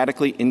to be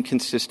radically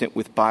inconsistent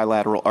with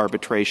bilateral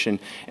arbitration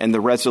and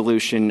the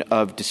resolution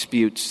of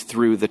disputes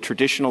through the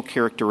traditional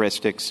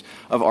characteristics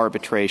of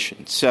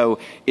arbitration. So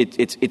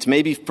it's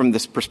maybe from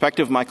this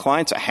perspective of my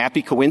clients a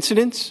happy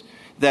coincidence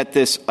that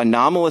this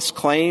anomalous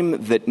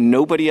claim that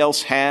nobody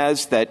else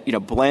has that,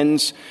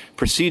 blends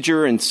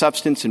procedure and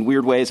substance in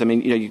weird ways. I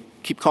mean, you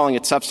keep calling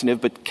it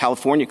substantive, but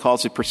California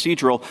calls it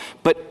procedural.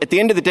 But at the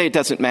end of the day, it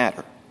doesn't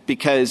matter.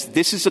 Because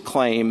this is a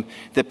claim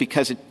that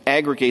because it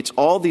aggregates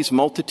all these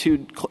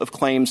multitude of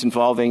claims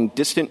involving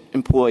distant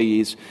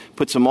employees,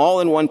 puts them all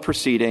in one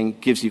proceeding,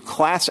 gives you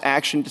class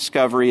action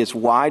discovery as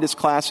wide as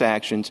class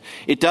actions.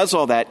 It does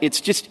all that.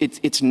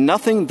 It's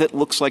nothing that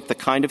looks like the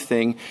kind of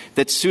thing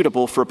that's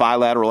suitable for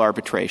bilateral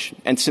arbitration.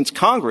 And since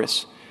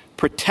Congress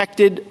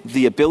protected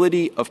the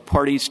ability of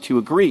parties to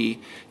agree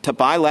to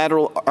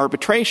bilateral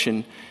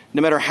arbitration,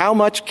 no matter how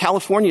much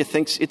California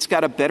thinks it's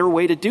got a better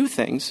way to do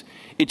things,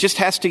 it just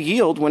has to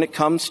yield when it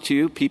comes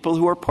to people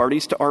who are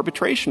parties to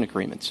arbitration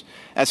agreements.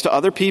 As to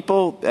other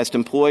people, as to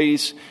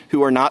employees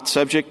who are not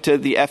subject to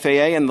the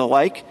FAA and the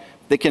like,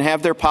 they can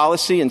have their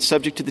policy, and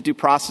subject to the due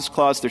process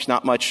clause, there's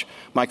not much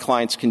my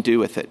clients can do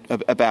with it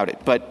about it.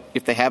 But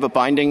if they have a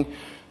binding,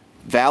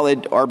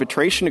 valid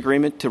arbitration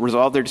agreement to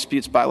resolve their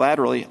disputes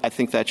bilaterally, I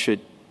think that should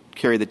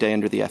carry the day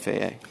under the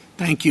FAA.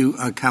 Thank you,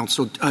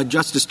 counsel.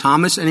 Justice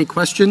Thomas, any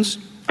questions?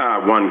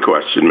 One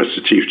question,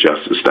 Mr. Chief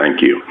Justice.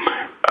 Thank you.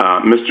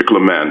 Mr.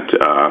 Clement,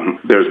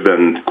 there's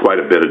been quite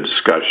a bit of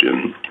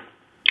discussion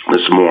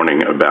this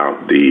morning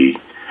about the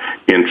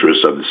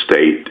interests of the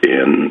state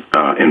in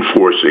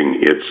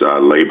enforcing its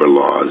labor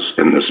laws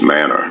in this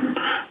manner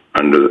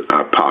under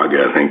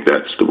PAGA. I think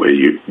that's the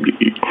way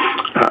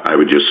I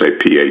would just say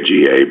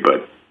PAGA,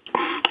 but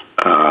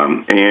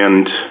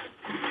and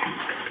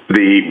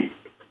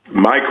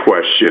my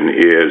question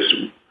is,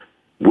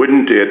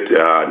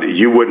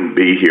 you wouldn't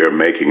be here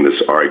making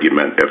this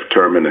argument if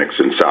Terminix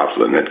and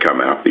Southland had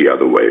come out the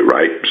other way,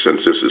 right,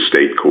 since this is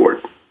state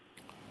court?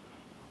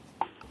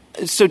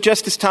 So,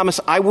 Justice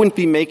Thomas, I wouldn't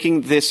be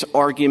making this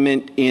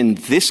argument in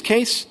this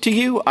case to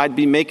you. I'd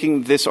be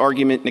making this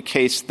argument in a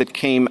case that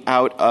came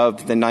out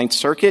of the Ninth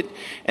Circuit,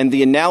 and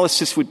the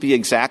analysis would be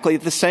exactly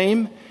the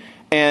same.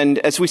 And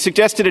as we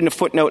suggested in a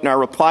footnote in our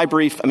reply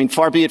brief, I mean,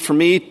 far be it from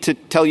me to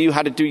tell you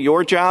how to do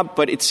your job,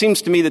 but it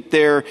seems to me that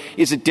there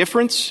is a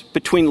difference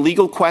between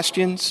legal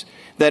questions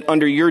that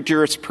under your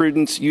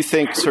jurisprudence you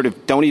think sort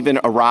of don't even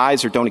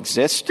arise or don't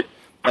exist,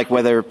 like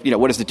whether,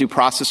 what does the Due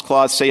Process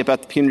Clause say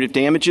about the punitive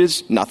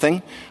damages?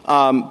 Nothing.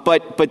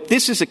 But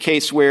this is a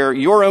case where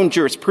your own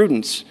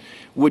jurisprudence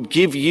would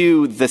give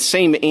you the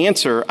same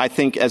answer, I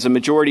think, as a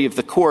majority of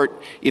the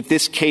court if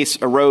this case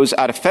arose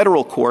out of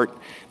federal court.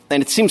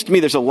 And it seems to me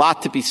there's a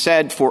lot to be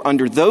said for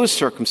under those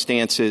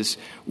circumstances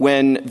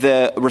when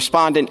the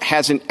respondent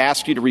hasn't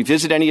asked you to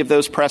revisit any of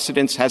those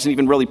precedents, hasn't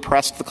even really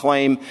pressed the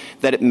claim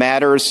that it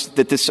matters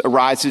that this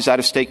arises out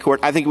of state court.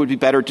 I think it would be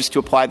better just to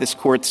apply this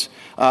court's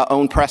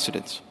own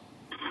precedents.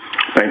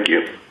 Thank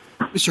you.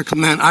 Mr.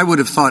 Clement, I would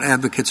have thought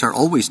advocates are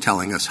always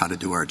telling us how to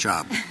do our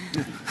job.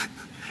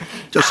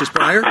 Justice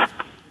Breyer?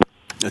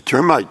 The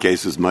termite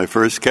case is my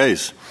first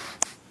case.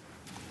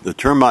 The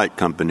termite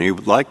company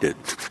liked it,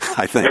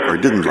 I think, or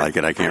didn't like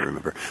it. I can't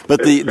remember.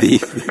 But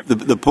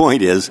the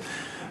point is,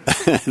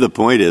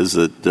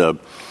 that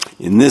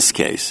in this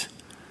case,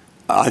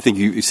 I think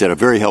you said a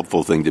very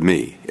helpful thing to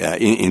me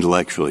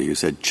intellectually. You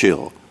said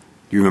chill.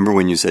 Do you remember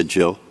when you said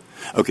chill?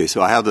 Okay,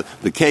 so I have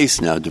the case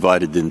now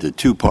divided into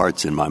two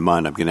parts in my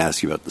mind. I'm going to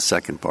ask you about the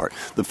second part.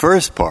 The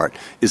first part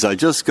is I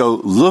just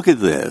go look at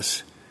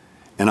this,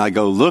 and I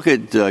go look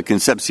at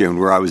Concepcion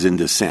where I was in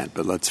dissent,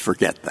 but let's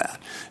forget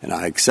that. And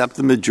I accept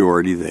the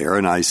majority there,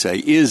 and I say,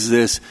 is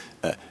this,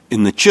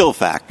 in the chill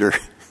factor,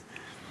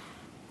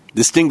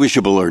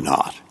 distinguishable or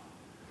not?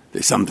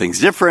 There's some things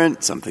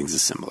different, some things are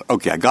similar.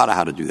 Okay, I got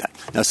how to do that.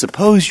 Now,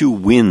 suppose you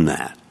win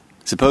that.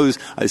 Suppose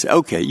I say,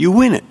 okay, you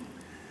win it.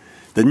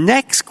 The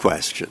next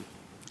question,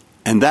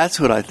 and that's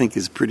what I think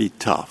is pretty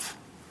tough,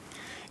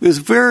 is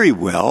very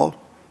well,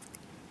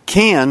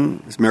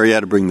 can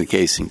Marietta bring the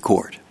case in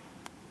court?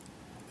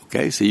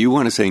 Okay, so you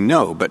want to say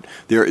no, but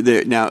there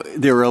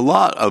are a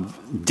lot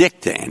of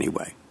dicta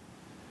anyway,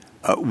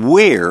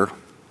 where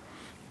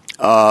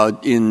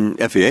in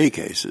FAA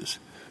cases,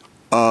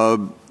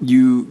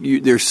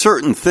 there's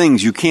certain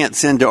things you can't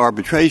send to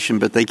arbitration,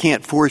 but they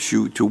can't force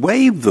you to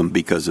waive them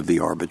because of the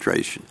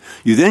arbitration.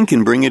 You then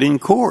can bring it in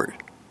court.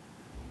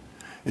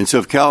 And so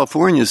if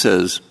California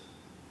says,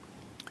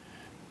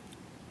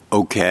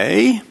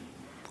 okay,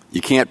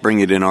 you can't bring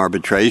it in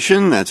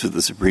arbitration, that's what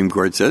the Supreme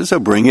Court says, so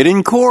bring it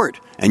in court.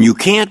 And you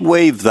can't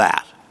waive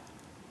that.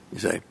 You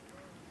say,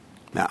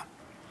 now,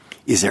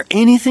 is there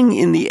anything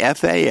in the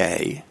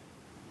FAA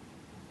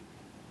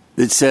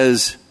that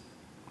says,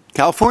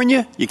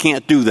 California, you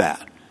can't do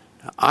that?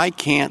 I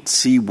can't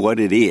see what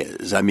it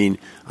is. I mean,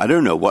 I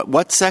don't know.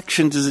 What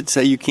section does it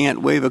say you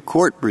can't waive a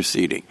court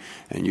proceeding?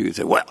 And you can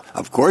say, well,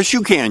 of course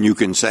you can. You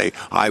can say,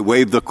 I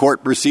waive the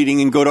court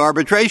proceeding and go to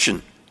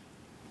arbitration.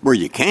 Well,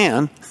 you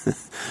can,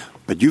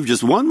 but you've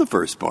just won the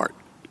first part.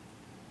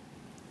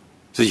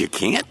 So you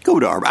can't go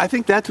to arbitration. I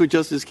think that's what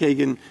Justice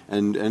Kagan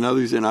and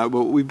others and I,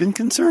 what we've been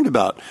concerned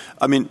about.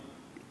 I mean,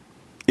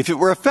 if it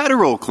were a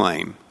federal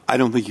claim, I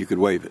don't think you could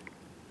waive it.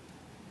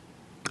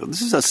 So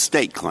this is a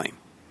state claim.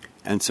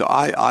 And so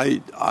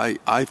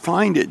I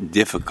find it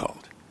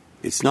difficult.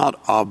 It's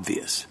not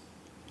obvious.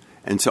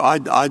 And so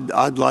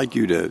I'd like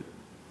you to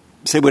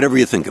say whatever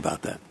you think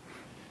about that.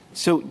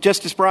 So,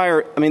 Justice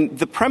Breyer, I mean,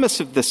 the premise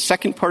of the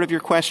second part of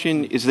your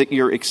question is that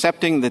you're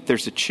accepting that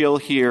there's a chill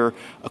here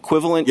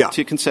equivalent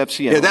to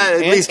Concepcion. Yeah, at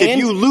least if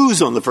you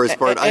lose on the first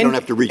part, I don't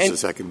have to reach the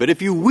second. But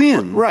if you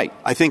win, right.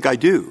 I think I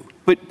do.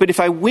 But if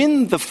I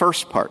win the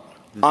first part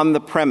on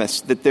the premise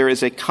that there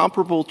is a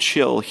comparable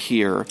chill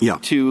here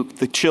to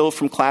the chill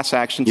from class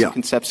actions in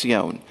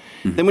Concepcion,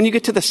 then when you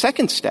get to the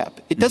second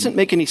step, it doesn't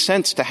make any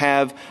sense to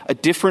have a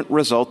different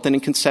result than in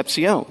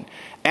Concepcion.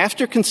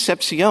 After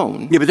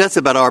Concepcion... Yeah, but that's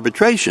about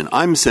arbitration.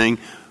 I'm saying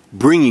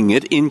bringing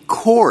it in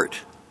court.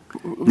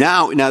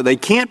 Now they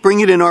can't bring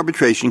it in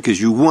arbitration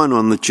because you won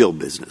on the chill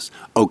business.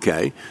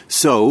 Okay,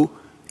 so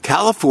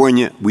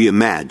California, we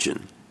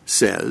imagine,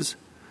 says,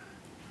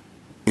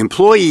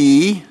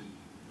 employee,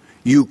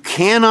 you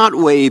cannot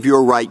waive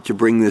your right to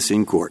bring this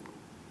in court.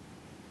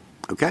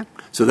 Okay?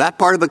 So that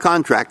part of the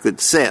contract that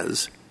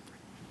says,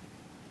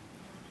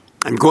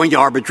 I'm going to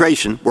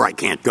arbitration where I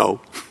can't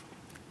go,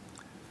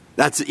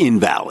 that's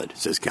invalid,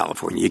 says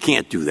California. You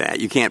can't do that.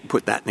 You can't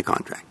put that in the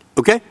contract.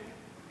 Okay?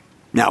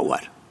 Now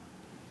what?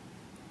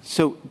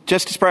 So,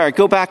 Justice Breyer, I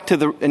go back to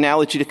the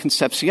analogy to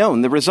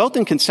Concepcion. The result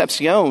in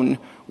Concepcion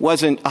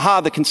wasn't,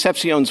 the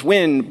Concepcion's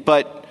win,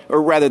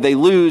 or rather they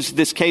lose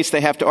this case,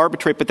 they have to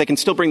arbitrate, but they can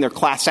still bring their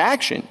class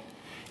action.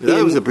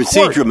 That was a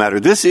procedural matter.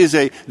 This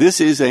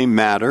is a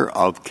matter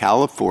of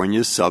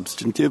California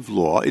substantive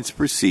law. It's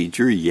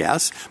procedure,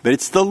 yes, but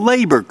it's the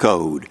labor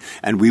code.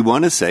 And we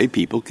want to say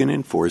people can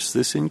enforce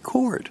this in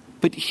court.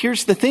 But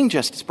here's the thing,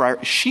 Justice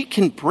Breyer. She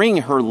can bring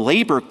her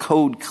labor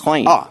code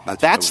claim.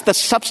 That's the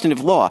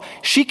substantive law.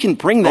 She can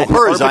bring that in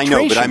hers, arbitration.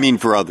 I know, but I mean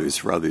for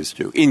others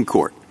too, in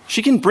court.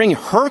 She can bring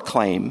her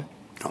claim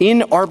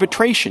in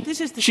arbitration.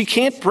 She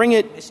can't bring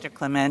it. Mr.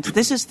 Clement,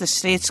 this is the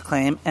state's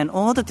claim, and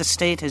all that the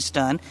state has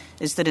done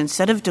is that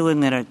instead of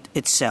doing it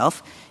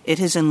itself, it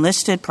has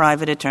enlisted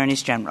private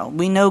attorneys general.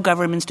 We know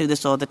governments do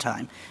this all the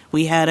time.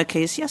 We had a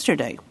case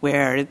yesterday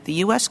where the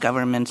U.S.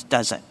 government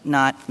does it,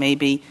 not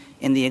maybe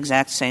in the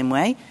exact same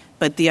way,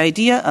 but the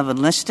idea of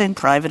enlisting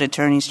private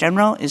attorneys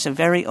general is a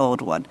very old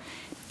one.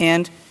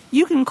 And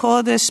you can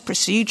call this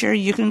procedure,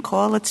 you can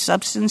call it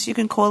substance, you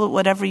can call it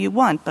whatever you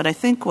want, but I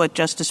think what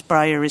Justice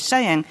Breyer is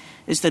saying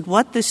is that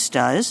what this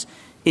does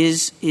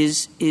is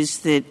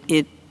that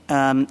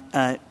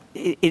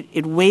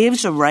it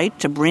waives a right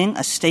to bring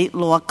a state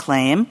law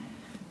claim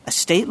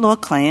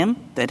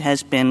that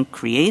has been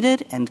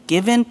created and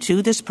given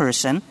to this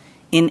person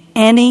in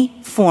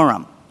any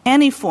forum,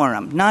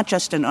 not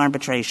just an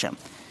arbitration.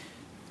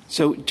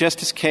 So,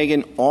 Justice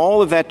Kagan,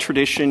 all of that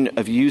tradition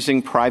of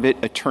using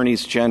private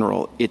attorneys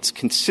general, it's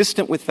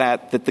consistent with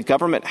that the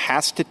government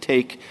has to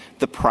take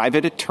the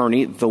private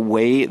attorney the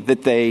way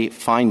that they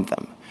find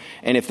them.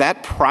 And if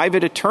that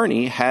private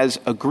attorney has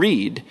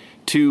agreed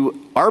to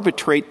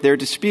arbitrate their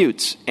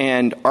disputes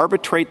and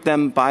arbitrate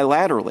them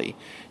bilaterally,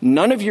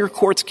 none of your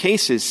court's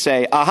cases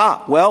say,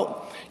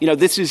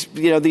 this is,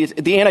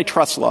 the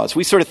antitrust laws.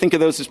 We sort of think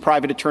of those as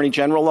private attorney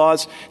general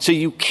laws, so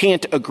you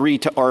can't agree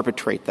to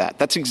arbitrate that.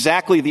 That's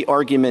exactly the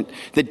argument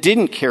that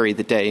didn't carry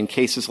the day in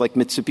cases like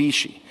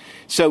Mitsubishi.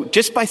 So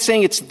just by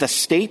saying it's the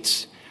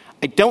states,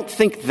 I don't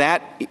think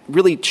that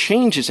really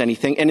changes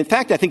anything. And in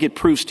fact, I think it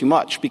proves too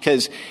much,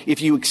 because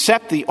if you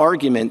accept the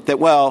argument that,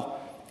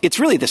 it's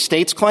really the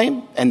state's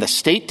claim and the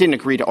state didn't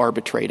agree to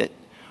arbitrate it,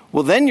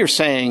 well, then you're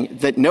saying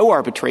that no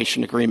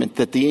arbitration agreement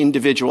that the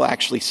individual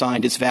actually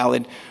signed is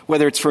valid,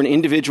 whether it's for an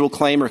individual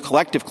claim or a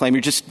collective claim.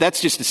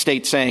 That's just the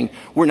state saying,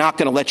 we're not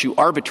going to let you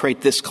arbitrate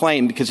this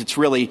claim because it's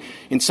really,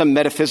 in some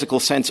metaphysical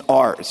sense,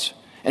 ours.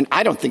 And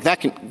I don't think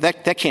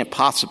that can't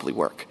possibly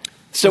work.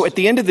 So at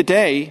the end of the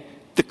day,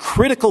 the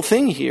critical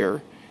thing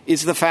here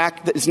is the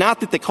fact that it's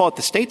not that they call it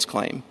the state's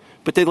claim,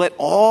 but they let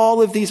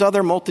all of these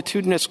other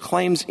multitudinous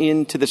claims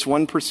into this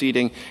one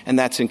proceeding, and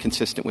that's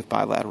inconsistent with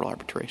bilateral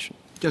arbitration.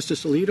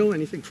 Justice Alito,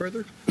 anything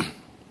further?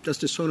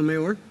 Justice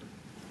Sotomayor?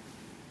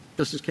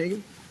 Justice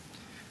Kagan?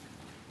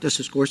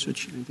 Justice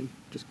Gorsuch, anything?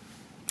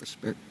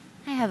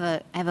 I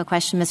have a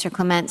question, Mr.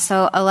 Clement.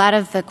 So a lot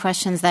of the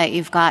questions that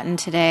you've gotten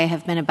today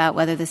have been about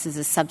whether this is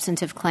a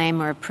substantive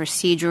claim or a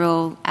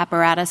procedural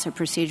apparatus or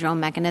procedural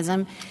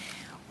mechanism.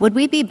 Would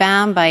we be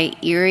bound by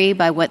Erie,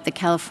 by what the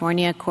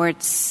California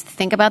courts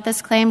think about this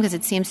claim? Because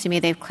it seems to me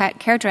they've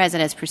characterized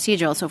it as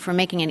procedural. So if we're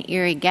making an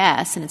Erie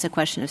guess and it's a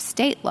question of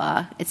state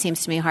law, it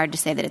seems to me hard to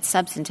say that it's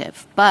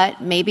substantive. But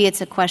maybe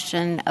it's a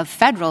question of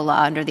federal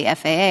law under the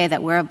FAA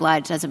that we're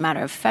obliged as a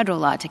matter of federal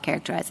law to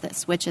characterize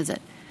this. Which is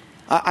it?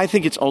 I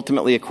think it's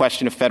ultimately a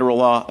question of federal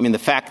law. I mean, the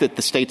fact that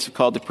the states have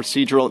called it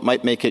procedural, it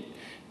might make it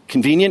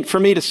convenient for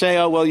me to say,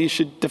 you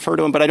should defer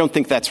to them, but I don't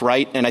think that's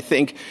right. And I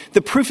think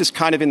the proof is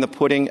kind of in the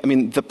pudding. I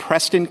mean, the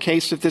Preston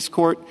case of this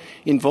court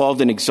involved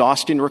an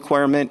exhaustion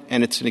requirement,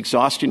 and it's an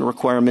exhaustion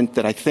requirement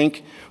that I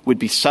think would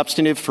be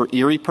substantive for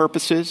Erie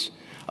purposes.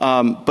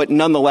 But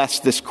nonetheless,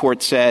 this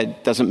court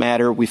said, doesn't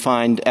matter, we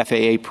find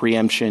FAA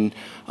preemption.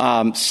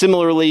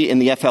 Similarly, in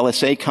the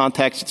FLSA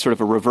context, it's sort of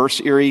a reverse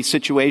Erie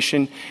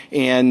situation,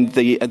 and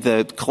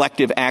the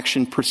collective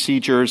action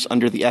procedures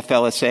under the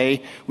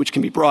FLSA, which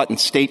can be brought in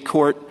state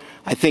court,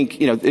 I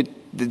think,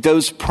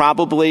 those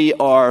probably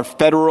are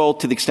federal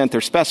to the extent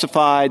they're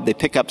specified. They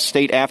pick up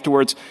state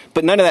afterwards.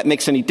 But none of that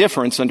makes any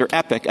difference under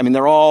EPIC. I mean,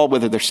 they're all,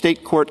 whether they're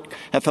state court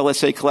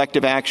FLSA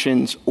collective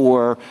actions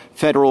or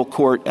federal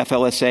court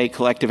FLSA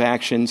collective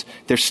actions,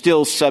 they're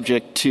still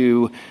subject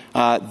to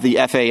the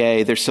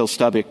FAA. They're still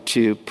subject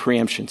to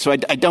preemption. So I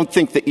don't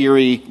think the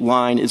Erie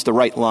line is the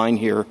right line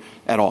here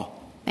at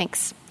all.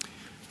 Thanks.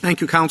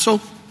 Thank you,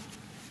 counsel.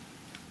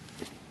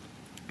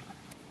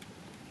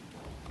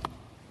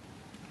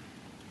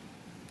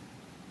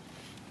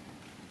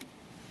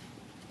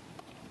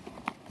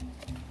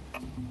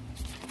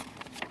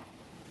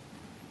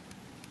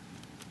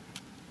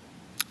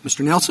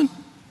 Mr. Nelson?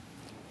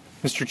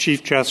 Mr.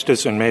 Chief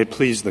Justice, and may it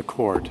please the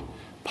Court,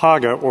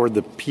 PAGA, or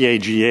the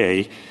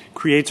PAGA,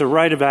 creates a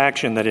right of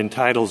action that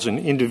entitles an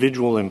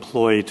individual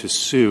employee to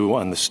sue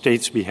on the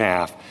state's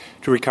behalf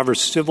to recover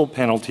civil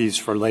penalties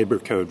for labor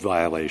code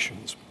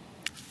violations.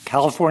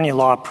 California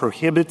law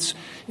prohibits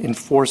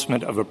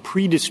enforcement of a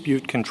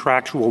pre-dispute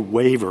contractual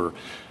waiver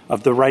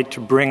of the right to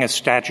bring a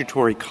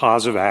statutory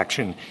cause of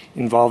action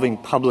involving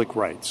public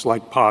rights,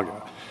 like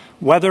PAGA,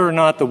 whether or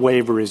not the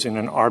waiver is in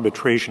an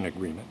arbitration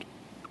agreement.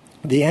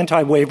 The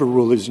anti-waiver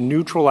rule is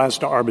neutral as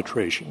to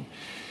arbitration.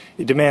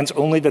 It demands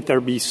only that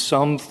there be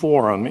some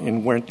forum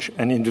in which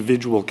an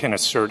individual can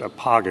assert a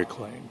PAGA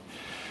claim.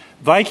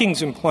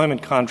 Viking's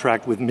employment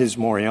contract with Ms.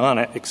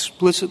 Moriana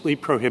explicitly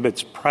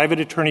prohibits private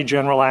attorney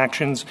general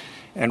actions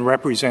and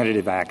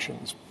representative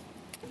actions.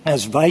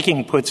 As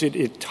Viking puts it,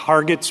 it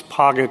targets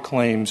PAGA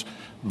claims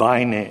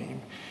by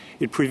name.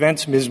 It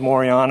prevents Ms.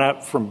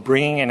 Moriana from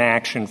bringing an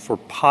action for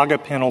PAGA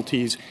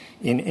penalties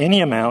in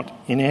any amount,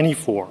 in any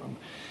forum.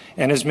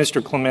 And as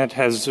Mr. Clement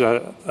has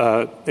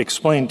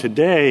explained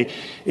today,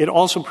 it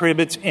also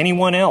prohibits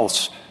anyone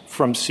else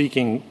from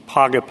seeking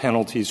PAGA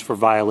penalties for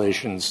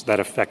violations that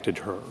affected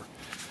her.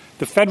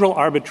 The Federal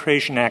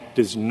Arbitration Act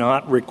does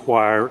not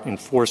require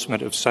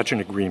enforcement of such an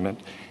agreement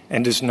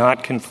and does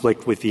not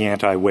conflict with the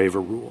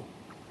anti-waiver rule.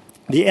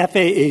 The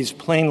FAA's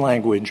plain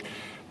language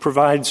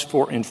provides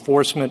for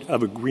enforcement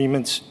of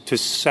agreements to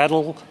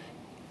settle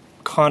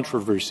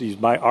controversies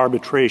by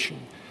arbitration,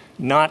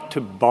 not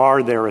to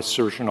bar their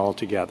assertion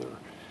altogether.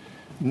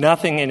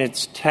 Nothing in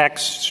its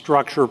text,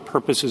 structure,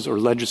 purposes, or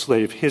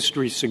legislative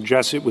history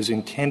suggests it was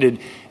intended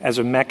as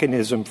a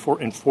mechanism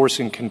for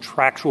enforcing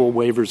contractual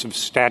waivers of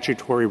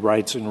statutory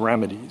rights and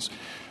remedies,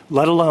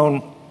 let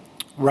alone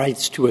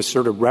rights to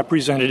assert a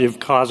representative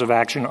cause of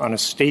action on a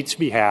state's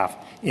behalf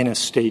in a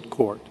state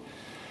court.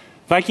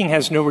 Viking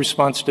has no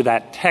response to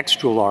that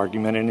textual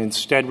argument and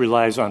instead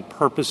relies on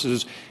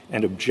purposes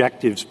and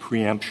objectives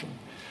preemption.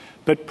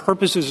 But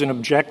purposes and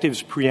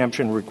objectives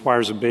preemption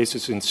requires a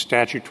basis in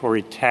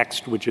statutory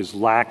text, which is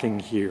lacking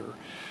here.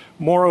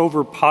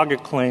 Moreover, PAGA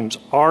claims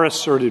are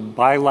asserted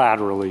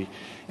bilaterally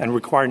and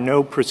require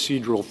no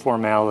procedural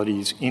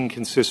formalities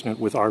inconsistent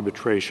with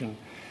arbitration.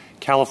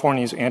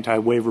 California's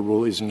anti-waiver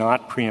rule is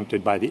not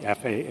preempted by the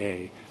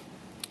FAA.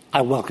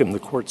 I welcome the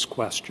Court's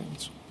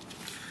questions.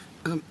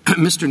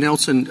 Mr.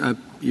 Nelson,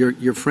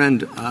 your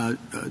friend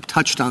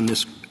touched on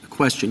this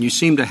question. You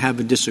seem to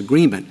have a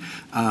disagreement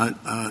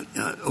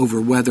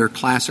over whether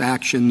class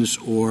actions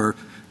or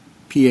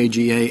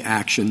PAGA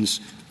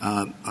actions,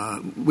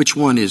 which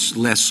one is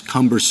less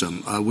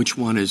cumbersome, which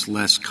one is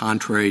less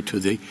contrary to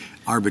the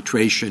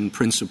arbitration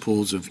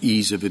principles of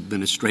ease of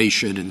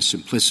administration and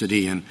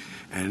simplicity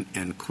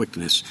and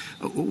quickness.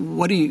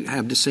 What do you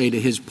have to say to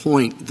his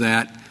point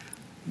that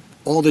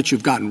all that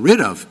you've gotten rid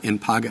of in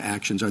PAGA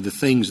actions are the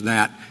things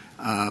that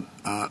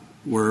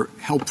were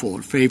helpful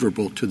or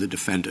favorable to the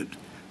defendant?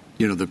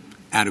 You know, the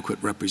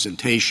adequate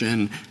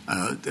representation,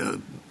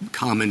 the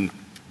common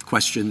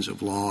questions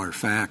of law or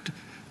fact.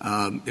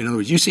 In other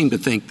words, you seem to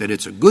think that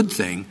it's a good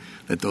thing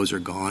that those are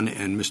gone,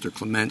 and Mr.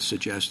 Clement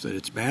suggests that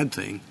it's a bad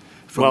thing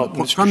from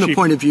the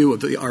point of view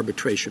of the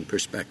arbitration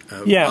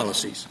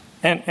policies.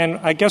 And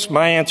I guess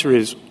my answer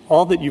is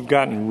all that you've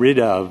gotten rid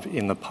of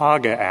in the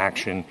PAGA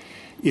action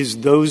is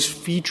those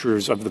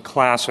features of the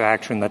class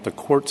action that the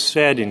Court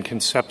said in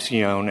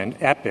Concepcion and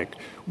Epic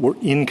were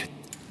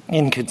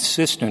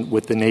inconsistent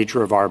with the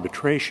nature of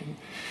arbitration.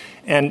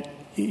 And,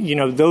 you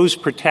know, those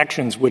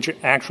protections, which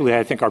actually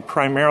I think are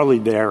primarily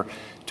there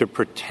to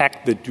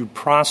protect the due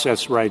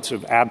process rights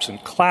of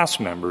absent class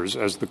members,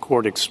 as the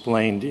Court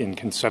explained in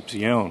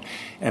Concepcion,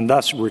 and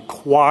thus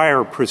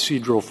require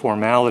procedural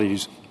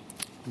formalities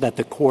that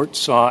the Court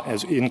saw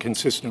as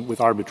inconsistent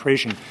with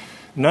arbitration.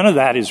 None of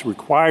that is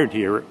required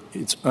here.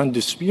 It's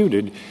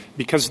undisputed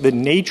because the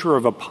nature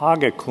of a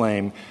PAGA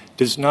claim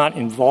does not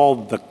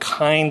involve the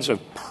kinds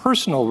of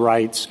personal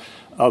rights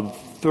of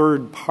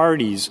third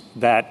parties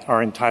that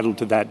are entitled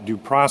to that due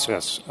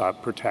process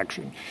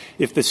protection.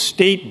 If the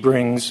state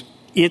brings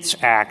its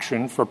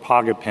action for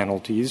PAGA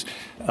penalties,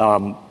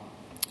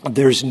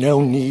 there's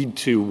no need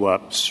to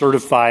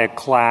certify a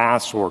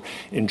class or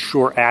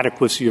ensure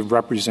adequacy of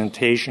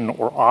representation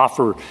or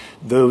offer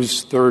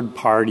those third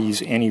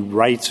parties any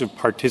rights of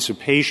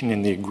participation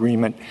in the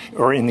agreement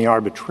or in the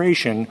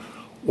arbitration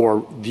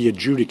or the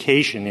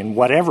adjudication in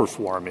whatever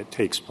form it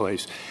takes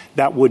place.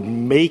 That would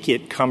make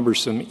it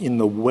cumbersome in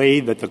the way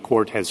that the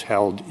Court has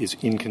held is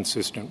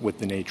inconsistent with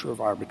the nature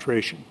of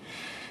arbitration.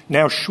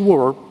 Now,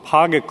 sure,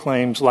 PAGA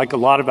claims, like a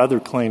lot of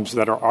other claims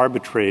that are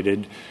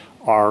arbitrated,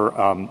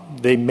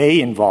 they may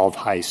involve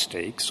high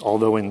stakes,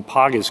 although in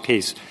PAGA's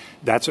case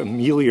that's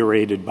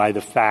ameliorated by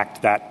the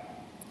fact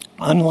that,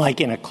 unlike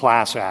in a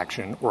class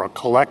action or a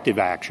collective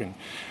action,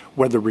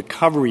 where the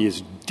recovery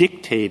is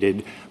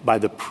dictated by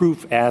the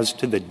proof as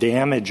to the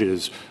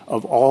damages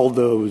of all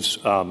those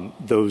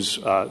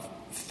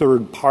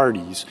third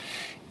parties,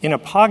 in a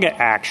PAGA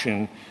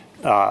action,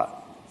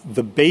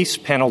 the base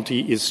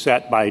penalty is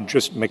set by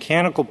just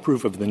mechanical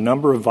proof of the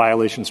number of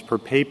violations per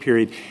pay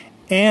period,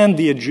 and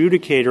the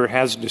adjudicator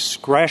has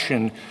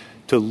discretion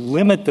to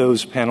limit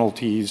those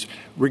penalties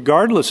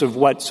regardless of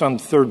what some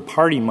third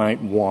party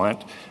might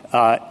want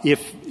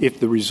if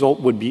the result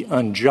would be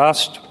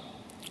unjust,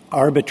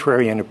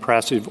 arbitrary and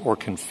oppressive, or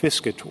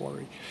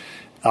confiscatory.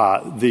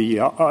 The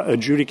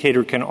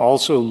adjudicator can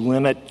also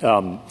limit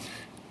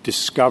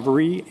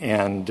discovery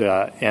and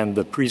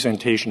the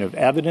presentation of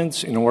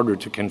evidence in order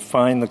to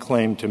confine the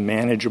claim to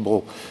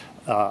manageable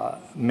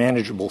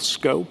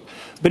scope.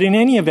 But in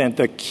any event,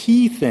 the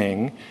key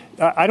thing,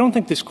 I don't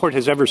think this Court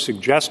has ever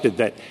suggested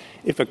that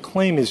if a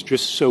claim is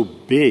just so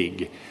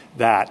big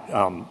that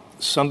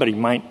somebody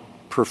might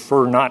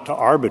prefer not to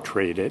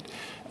arbitrate it,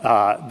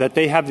 that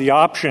they have the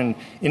option,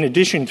 in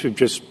addition to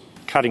just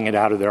cutting it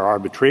out of their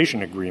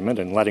arbitration agreement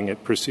and letting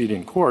it proceed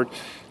in court,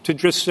 to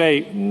just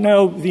say,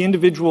 no, the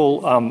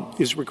individual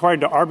is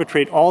required to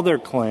arbitrate all their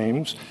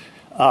claims,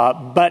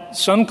 but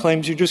some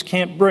claims you just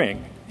can't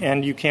bring,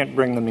 and you can't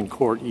bring them in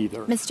court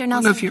either. Mr.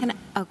 Nelson,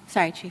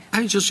 sorry, Chief.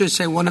 I was just going to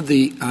say one of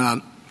the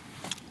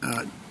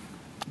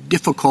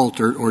difficult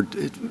or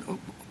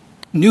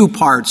new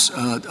parts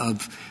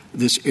of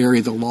this area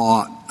of the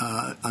law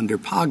under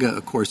PAGA,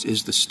 of course,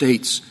 is the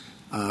state's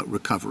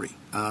recovery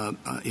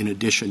in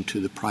addition to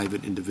the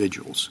private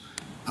individuals.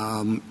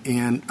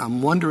 And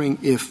I'm wondering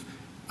if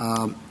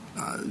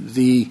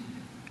the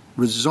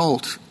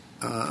result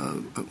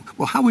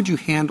how would you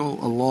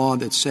handle a law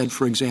that said,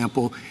 for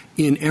example,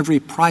 in every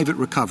private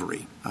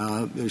recovery,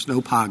 there's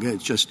no PAGA,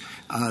 it's just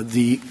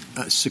the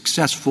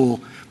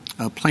successful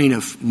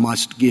plaintiff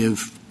must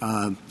give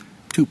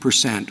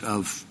 2%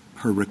 of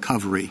her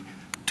recovery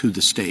to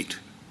the state,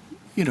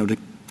 to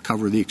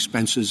cover the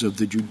expenses of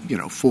the,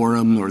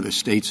 forum or the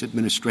state's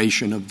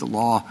administration of the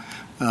law.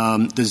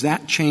 Does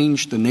that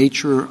change the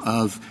nature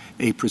of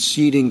a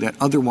proceeding that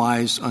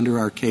otherwise, under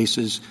our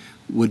cases,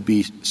 would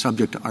be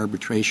subject to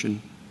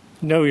arbitration?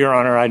 No, Your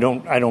Honor, I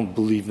don't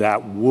believe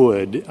that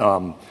would.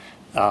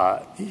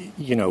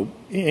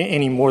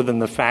 Any more than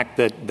the fact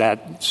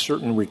that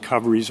certain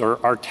recoveries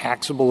are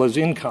taxable as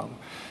income.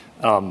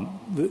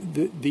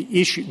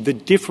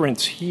 The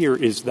difference here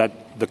is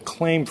that the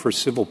claim for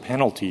civil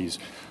penalties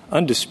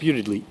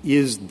undisputedly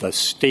is the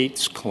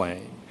state's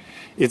claim.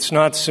 It's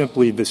not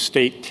simply the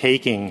state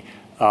taking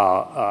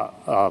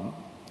a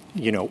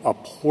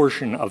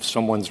portion of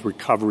someone's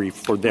recovery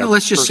for their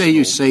let's just say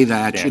you say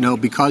that,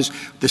 damage. Because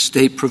the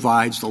state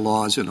provides the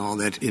laws and all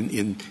that.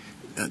 In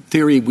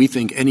theory, we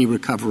think any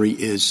recovery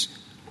is,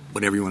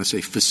 whatever you want to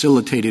say,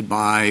 facilitated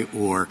by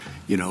or,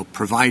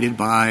 provided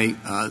by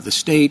the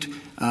state,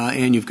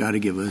 and you've got to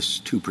give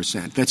us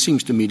 2%. That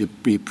seems to me to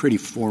be a pretty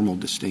formal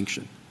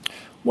distinction.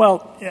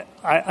 Well,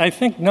 I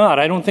think not.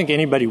 I don't think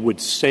anybody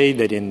would say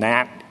that in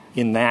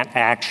that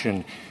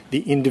action the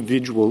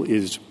individual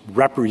is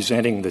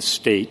representing the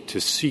state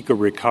to seek a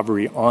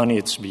recovery on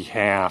its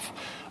behalf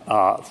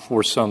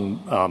for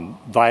some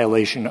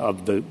violation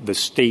of the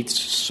state's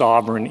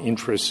sovereign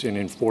interests in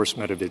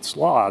enforcement of its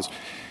laws.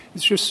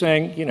 It's just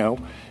saying,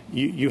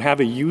 you have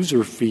a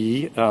user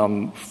fee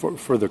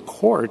for the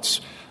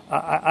courts.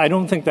 I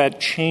don't think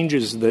that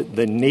changes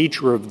the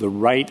nature of the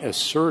right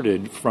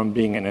asserted from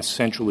being an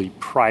essentially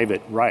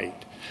private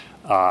right.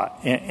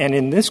 And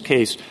in this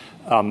case,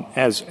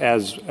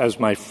 as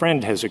my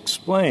friend has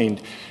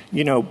explained,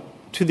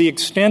 to the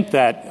extent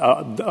that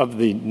of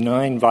the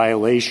 9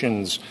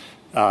 violations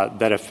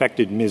that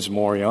affected Ms.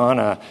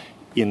 Moriana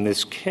in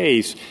this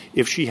case,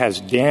 if she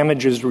has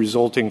damages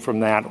resulting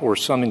from that or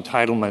some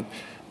entitlement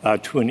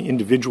to an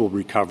individual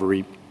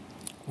recovery,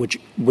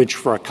 which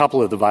for a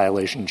couple of the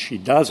violations she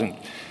doesn't,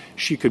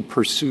 she could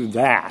pursue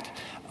that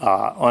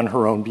on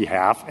her own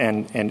behalf,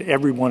 and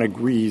everyone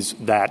agrees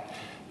that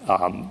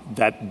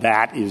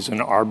that is an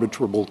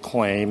arbitrable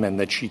claim and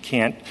that she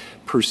can't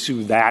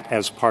pursue that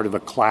as part of a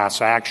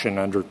class action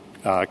under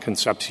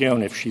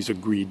Concepcion if she's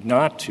agreed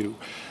not to.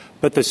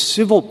 But the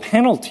civil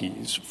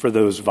penalties for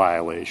those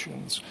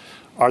violations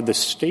are the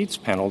state's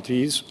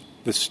penalties.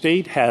 The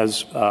state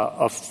has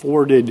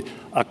afforded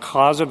a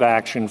cause of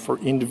action for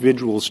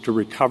individuals to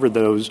recover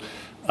those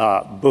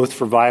both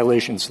for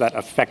violations that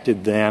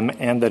affected them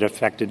and that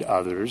affected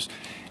others.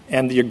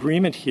 And the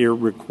agreement here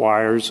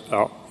requires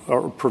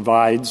or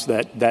provides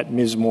that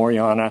Ms.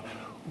 Moriana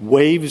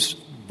waives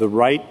the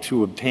right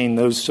to obtain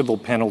those civil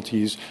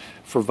penalties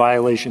for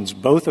violations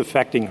both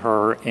affecting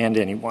her and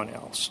anyone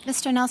else.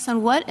 Mr.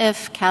 Nelson, what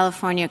if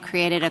California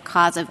created a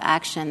cause of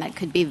action that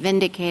could be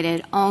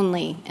vindicated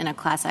only in a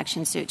class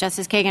action suit?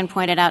 Justice Kagan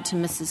pointed out to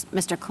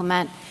Mr.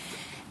 Clement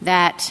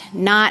that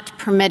not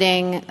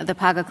permitting the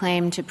PAGA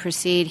claim to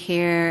proceed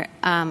here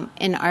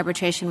in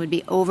arbitration would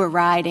be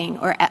overriding,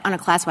 or on a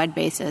class-wide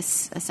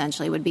basis,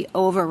 essentially, would be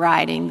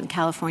overriding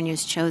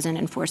California's chosen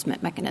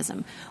enforcement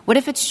mechanism. What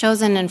if its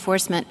chosen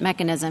enforcement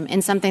mechanism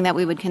in something that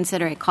we would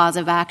consider a cause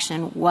of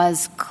action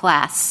was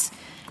class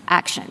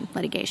action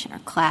litigation or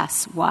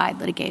class-wide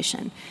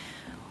litigation?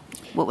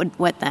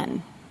 What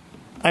then?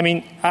 I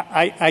mean,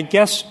 I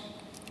guess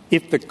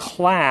if the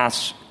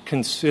class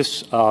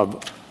consists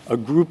of a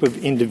group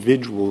of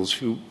individuals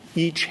who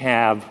each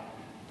have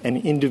an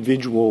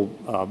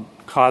individual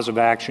cause of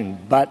action,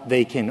 but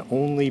they can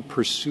only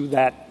pursue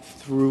that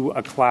through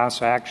a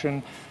class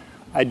action,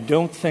 I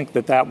don't think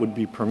that would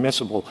be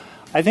permissible.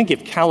 I think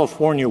if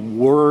California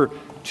were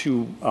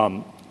to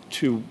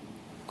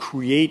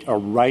create a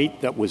right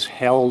that was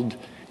held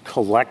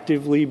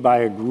collectively by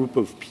a group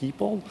of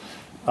people,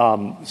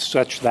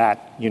 such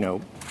that,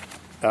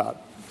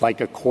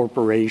 like a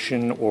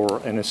corporation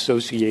or an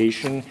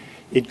association,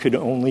 it could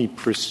only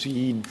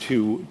proceed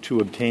to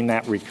obtain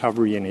that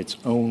recovery in its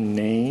own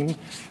name.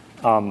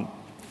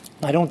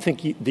 I don't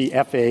think the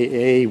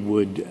FAA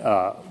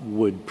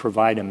would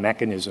provide a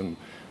mechanism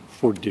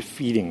for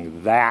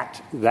defeating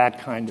that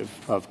kind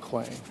of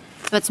claim.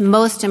 So it's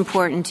most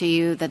important to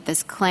you that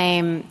this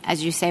claim,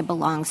 as you say,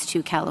 belongs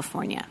to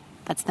California.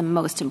 That's the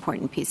most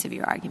important piece of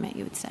your argument,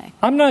 you would say.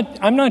 I'm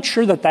not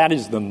sure that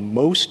is the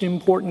most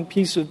important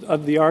piece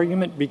of the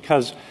argument,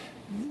 because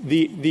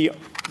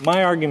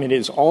my argument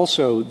is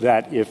also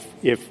that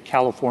if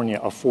California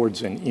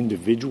affords an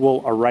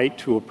individual a right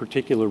to a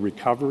particular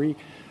recovery,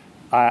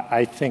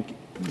 I think,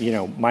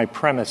 my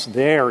premise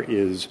there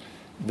is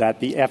that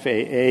the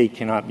FAA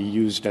cannot be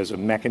used as a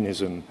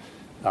mechanism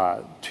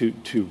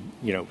to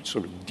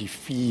sort of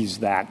defease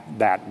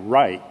that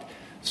right.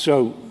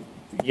 So,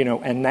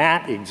 and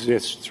that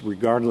exists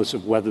regardless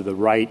of whether the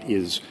right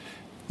is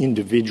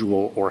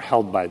individual or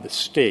held by the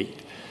state.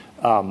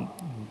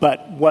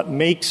 But what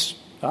makes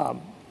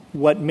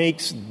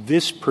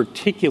this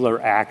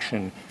particular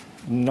action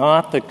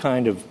not the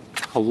kind of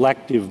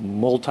collective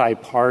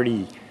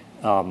multi-party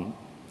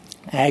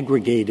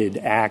aggregated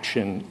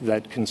action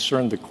that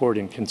concerned the court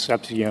in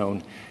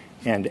Concepcion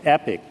and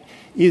Epic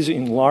is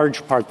in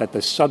large part that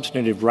the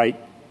substantive right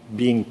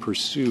being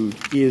pursued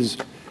is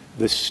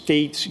the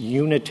state's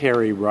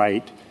unitary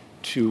right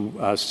to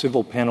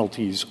civil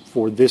penalties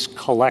for this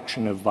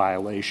collection of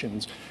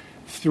violations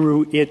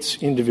through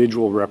its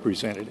individual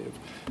representative.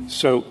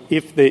 So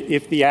if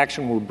the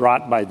action were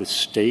brought by the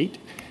state,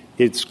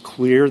 it's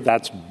clear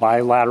that's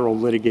bilateral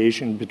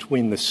litigation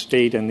between the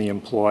state and the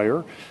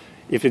employer.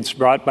 If it's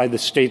brought by the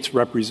state's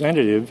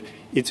representative,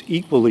 it's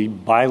equally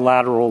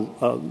bilateral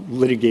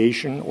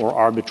litigation or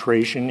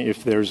arbitration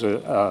if there's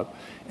an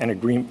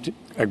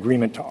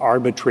agreement to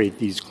arbitrate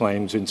these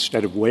claims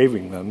instead of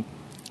waiving them.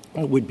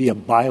 It would be a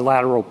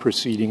bilateral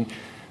proceeding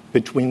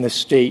between the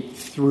state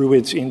through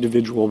its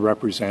individual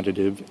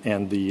representative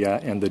and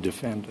the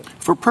defendant.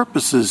 For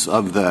purposes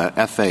of the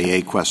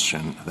FAA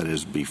question that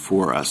is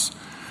before us,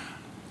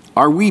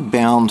 are we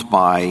bound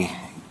by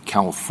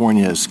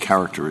California's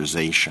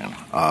characterization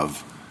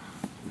of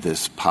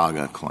this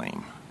PAGA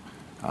claim?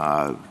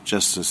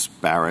 Justice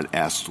Barrett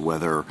asked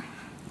whether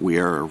we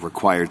are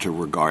required to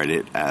regard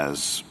it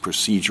as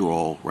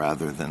procedural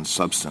rather than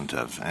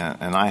substantive.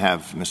 And I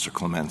have, Mr.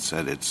 Clement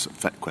said it's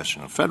a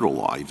question of federal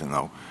law, even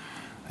though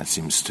that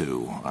seems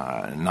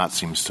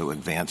to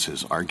advance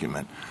his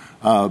argument.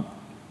 But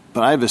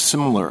I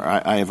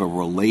have a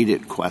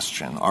related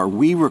question. Are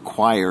we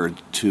required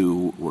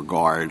to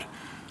regard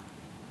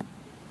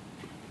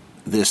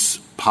this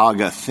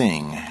PAGA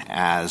thing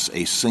as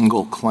a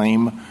single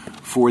claim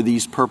for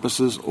these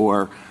purposes,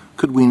 or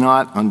could we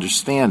not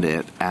understand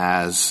it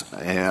as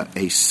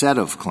a set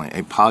of claims,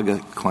 a PAGA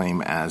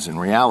claim as in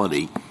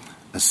reality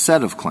a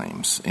set of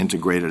claims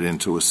integrated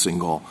into a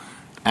single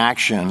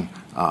action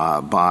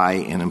by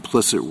an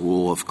implicit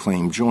rule of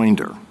claim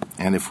joinder?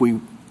 And if we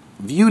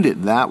viewed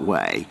it that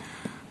way,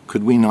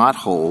 could we not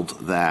hold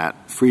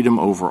that freedom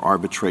over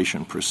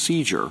arbitration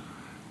procedure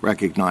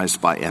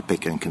recognized by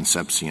Epic and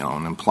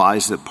Concepcion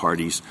implies that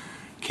parties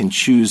can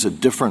choose a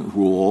different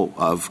rule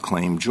of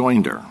claim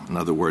joinder? In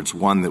other words,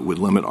 one that would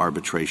limit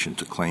arbitration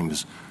to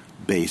claims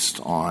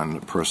based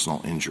on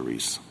personal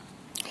injuries.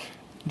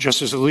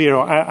 Justice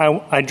Alito,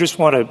 I just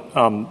want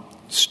to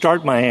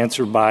start my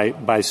answer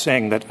by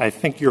saying that I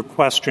think your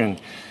question,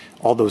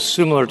 although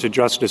similar to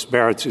Justice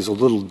Barrett's, is a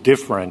little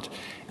different,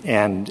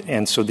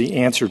 and so the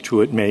answer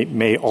to it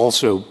may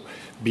also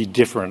be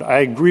different. I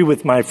agree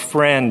with my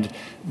friend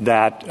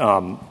that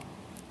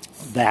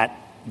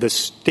the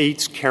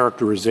state's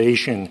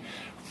characterization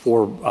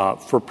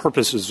for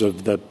purposes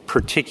of the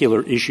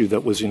particular issue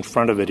that was in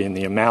front of it in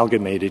the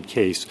amalgamated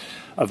case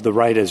of the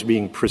right as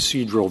being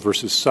procedural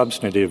versus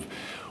substantive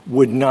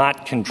would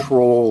not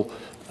control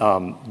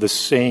the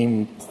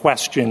same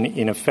question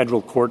in a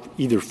federal court,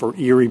 either for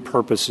Erie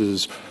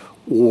purposes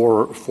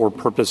or for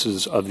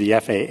purposes of the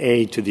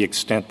FAA, to the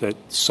extent that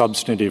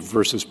substantive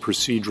versus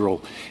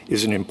procedural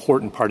is an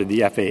important part of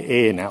the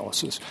FAA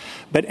analysis.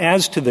 But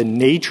as to the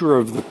nature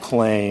of the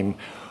claim,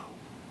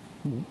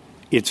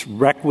 its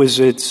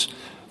requisites,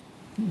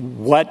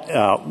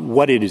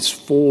 what it is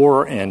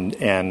for,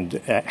 and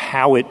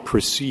how it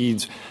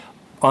proceeds,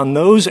 on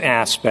those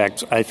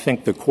aspects, I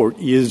think the court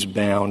is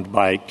bound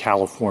by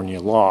California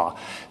law.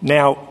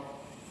 Now,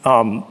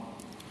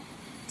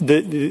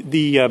 the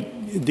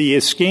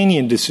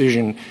Iskanian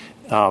decision,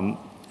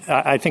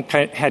 I think,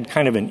 had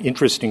kind of an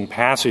interesting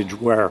passage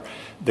where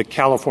the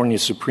California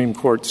Supreme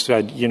Court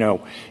said,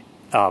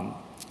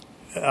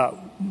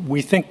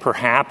 we think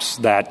perhaps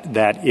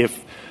that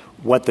if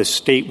what the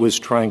state was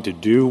trying to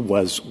do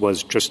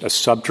was just a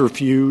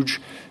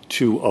subterfuge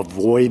to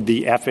avoid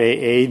the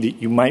FAA, that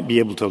you might be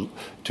able to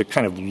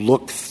kind of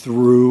look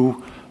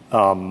through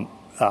a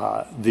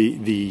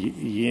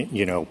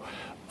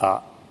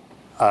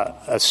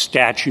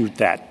statute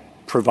that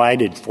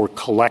provided for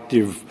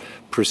collective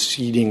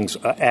proceedings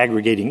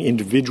aggregating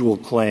individual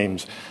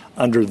claims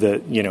under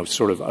the,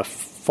 sort of a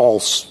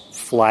false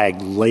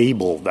flag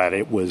label that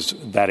it was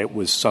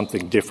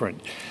something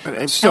different.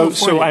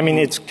 So I mean,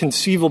 it's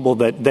conceivable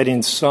that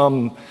in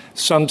some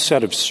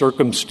set of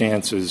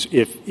circumstances,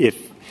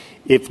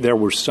 if there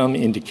were some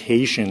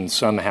indication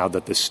somehow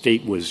that the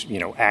state was,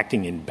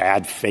 acting in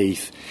bad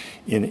faith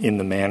in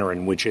the manner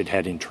in which it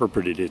had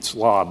interpreted its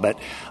law. But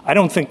I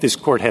don't think this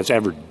court has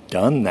ever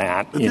done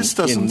that in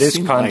this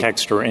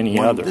context or any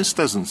other. This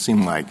doesn't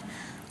seem like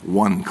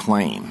one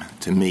claim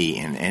to me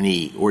in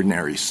any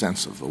ordinary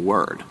sense of the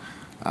word.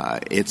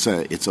 It's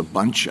a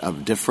bunch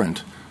of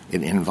different.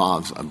 It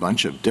involves a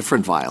bunch of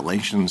different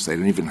violations. They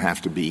don't even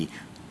have to be.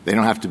 They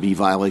don't have to be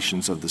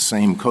violations of the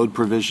same code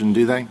provision,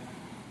 do they?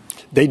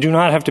 They do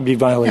not have to be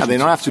violations. Yeah, they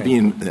don't have to be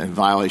in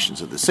violations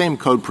of the same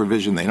code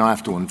provision. They don't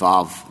have to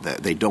involve.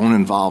 They don't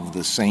involve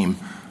the same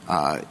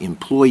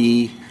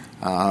employee.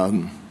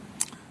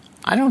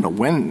 I don't know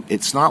when.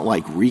 It's not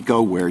like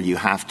RICO where you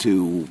have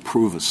to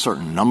prove a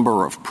certain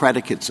number of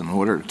predicates in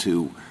order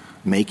to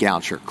make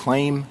out your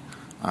claim.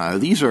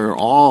 These are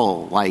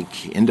all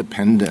like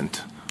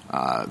independent.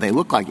 They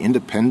look like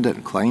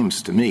independent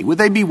claims to me. Would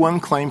they be one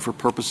claim for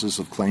purposes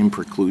of claim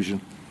preclusion?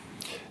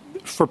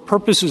 For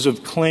purposes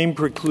of claim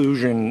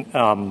preclusion,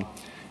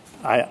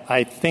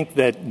 I think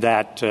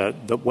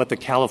that what the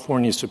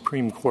California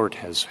Supreme Court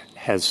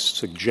has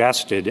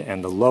suggested,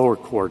 and the lower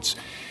courts,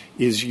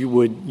 is you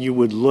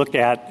would look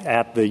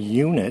at the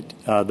unit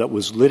that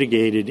was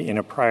litigated in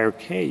a prior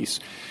case,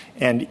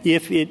 and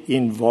if it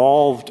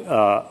involved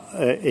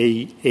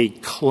a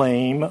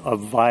claim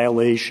of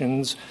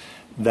violations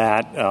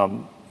that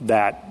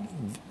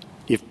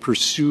if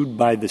pursued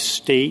by the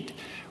state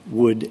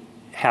would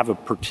have a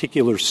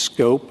particular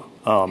scope,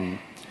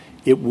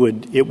 it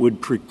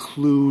would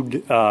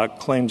preclude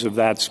claims of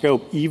that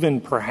scope, even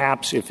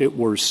perhaps if it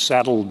were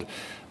settled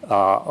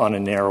on a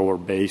narrower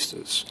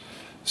basis.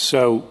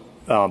 So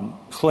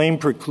claim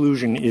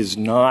preclusion is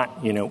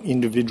not,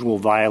 individual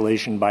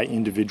violation by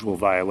individual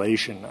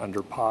violation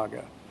under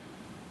PAGA.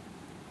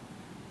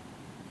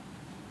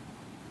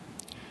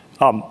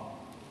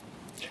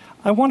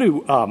 I want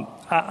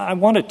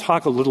to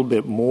talk a little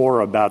bit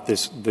more about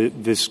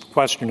this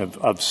question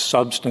of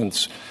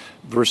substance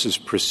versus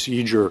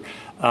procedure,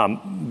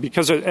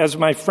 because as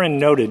my friend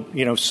noted,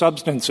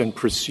 substance and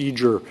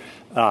procedure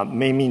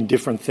may mean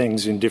different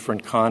things in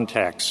different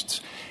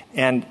contexts,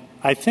 and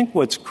I think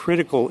what's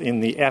critical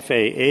in the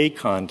FAA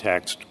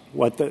context,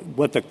 what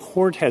the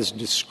court has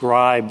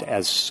described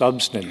as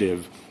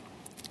substantive,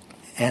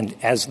 and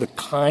as the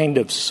kind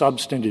of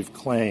substantive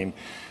claim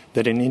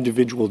that an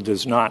individual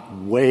does not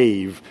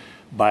waive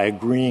by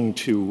agreeing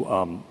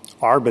to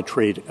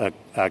arbitrate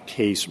a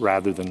case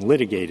rather than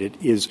litigate it,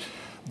 is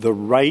the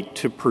right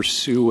to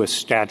pursue a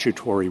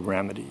statutory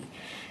remedy.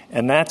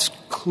 And that's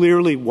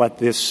clearly what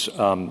this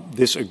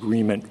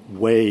agreement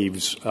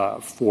waives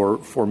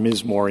for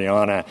Ms.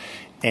 Moriana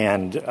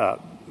and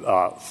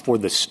for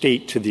the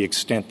state to the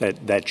extent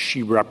that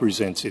she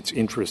represents its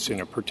interests in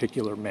a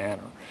particular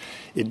manner.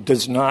 It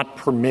does not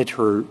permit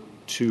her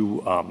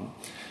to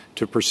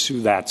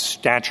pursue that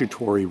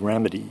statutory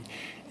remedy.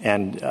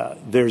 And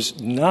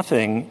there's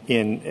nothing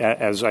in,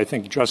 as I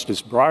think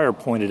Justice Breyer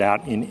pointed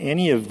out, in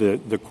any of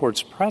the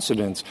court's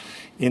precedents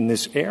in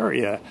this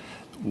area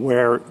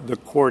where the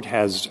court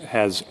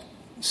has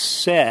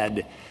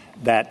said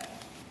that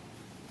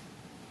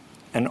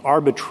an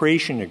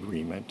arbitration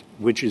agreement,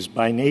 which is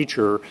by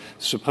nature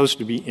supposed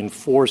to be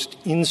enforced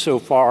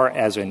insofar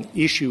as an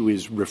issue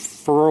is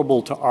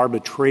referable to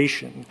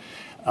arbitration,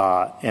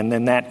 and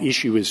then that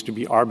issue is to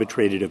be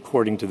arbitrated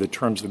according to the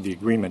terms of the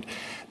agreement,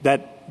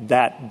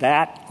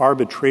 that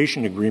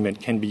arbitration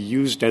agreement can be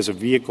used as a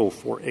vehicle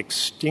for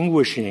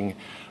extinguishing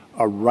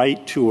a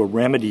right to a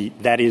remedy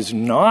that is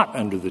not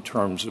under the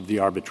terms of the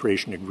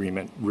arbitration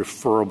agreement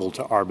referable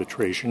to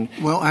arbitration.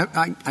 Well,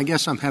 I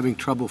guess I'm having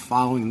trouble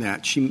following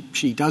that.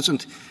 She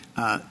doesn't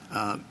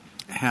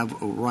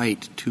have a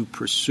right to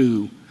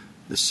pursue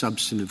the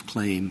substantive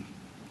claim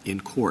in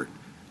court,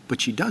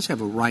 but she does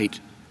have a right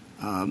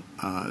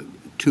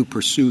to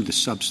pursue the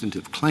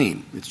substantive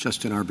claim. It's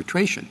just an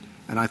arbitration.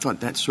 And I thought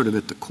that's sort of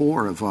at the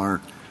core of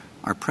our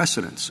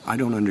precedents. I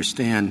don't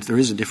understand. There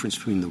is a difference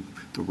between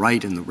the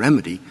right and the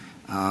remedy,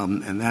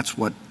 and that's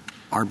what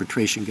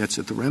arbitration gets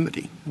at the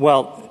remedy.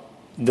 Well,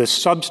 the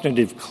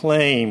substantive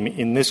claim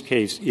in this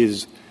case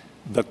is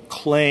the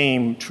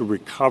claim to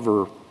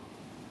recover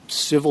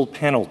civil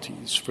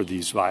penalties for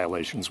these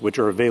violations, which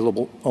are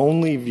available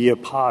only via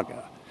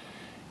PAGA.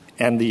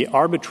 And the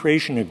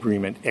arbitration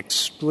agreement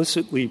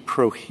explicitly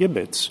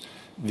prohibits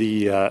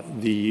the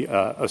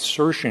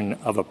assertion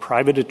of a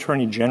private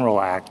attorney general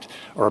act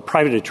or a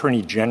private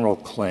attorney general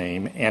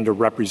claim and a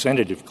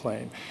representative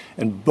claim.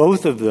 And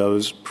both of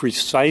those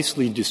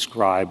precisely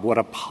describe what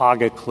a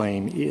PAGA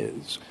claim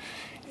is.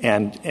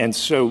 And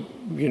so,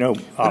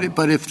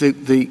 But if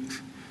the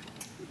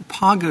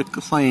PAGA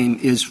claim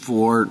is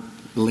for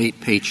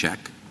late paycheck,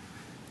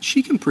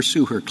 she can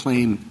pursue her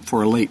claim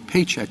for a late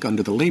paycheck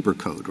under the Labor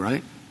Code,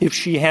 right? If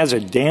she has a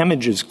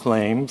damages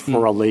claim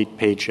for a late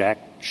paycheck,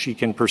 she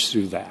can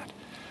pursue that.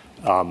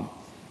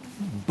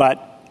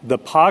 But the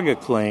PAGA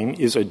claim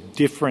is a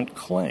different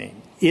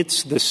claim.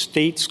 It's the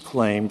state's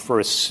claim for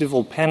a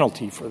civil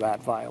penalty for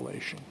that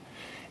violation.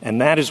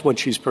 And that is what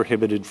she's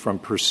prohibited from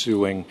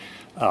pursuing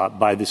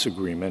by this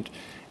agreement.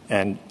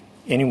 And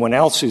anyone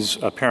else is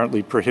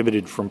apparently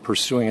prohibited from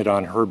pursuing it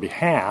on her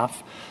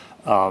behalf.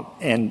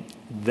 And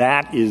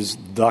that is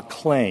the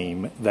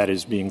claim that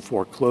is being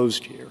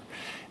foreclosed here.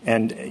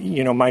 And,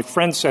 my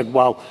friend said,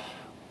 well,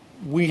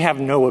 we have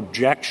no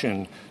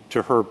objection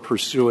to her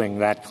pursuing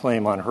that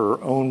claim on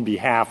her own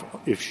behalf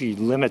if she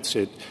limits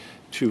it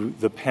to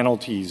the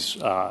penalties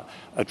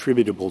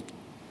attributable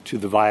to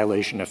the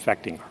violation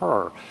affecting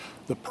her.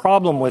 The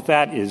problem with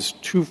that is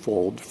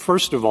twofold.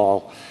 First of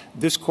all,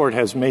 this Court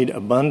has made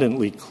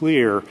abundantly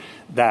clear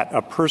that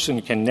a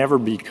person can never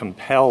be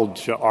compelled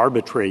to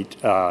arbitrate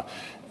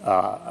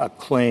a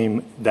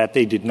claim that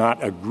they did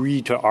not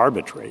agree to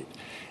arbitrate.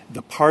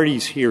 The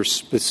parties here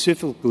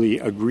specifically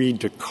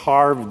agreed to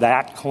carve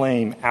that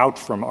claim out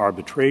from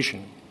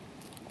arbitration.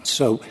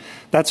 So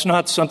that's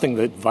not something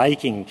that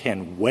Viking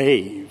can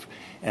waive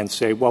and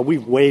say, well,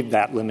 we've waived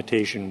that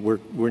limitation.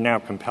 We're now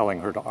compelling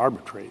her to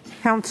arbitrate.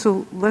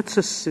 Counsel, let's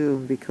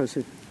assume, because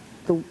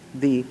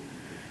the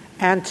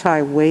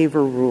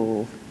anti-waiver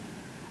rule,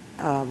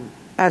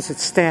 as it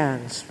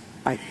stands,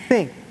 I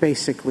think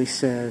basically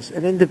says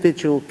an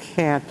individual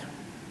can't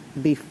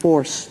be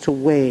forced to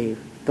waive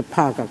the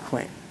PAGA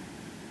claim.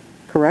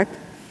 Correct?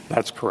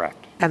 That's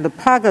correct. And the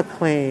PAGA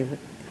claim,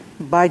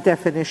 by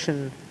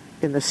definition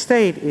in the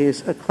state,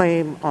 is a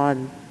claim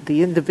on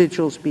the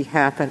individual's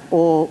behalf and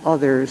all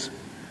others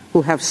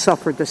who have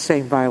suffered the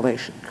same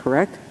violation,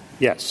 correct?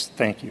 Yes,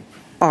 thank you.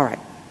 All right.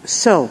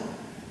 So,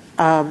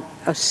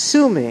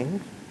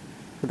 assuming,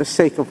 for the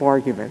sake of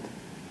argument,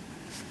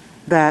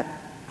 that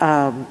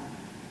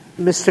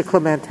Mr.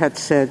 Clement had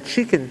said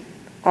she can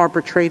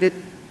arbitrate it,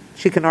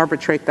 she can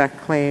arbitrate that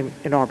claim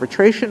in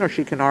arbitration or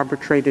she can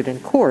arbitrate it in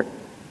court,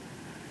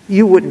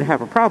 you wouldn't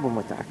have a problem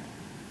with that?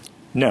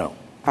 No,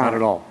 not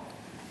at all.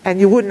 And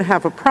you wouldn't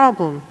have a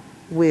problem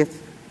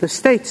with the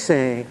state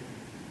saying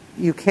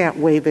you can't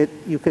waive it,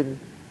 you can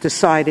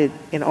decide it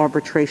in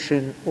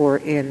arbitration or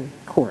in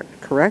court,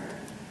 correct?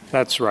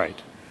 That's right.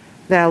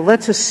 Now,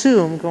 let's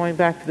assume, going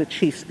back to the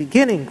Chief's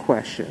beginning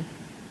question,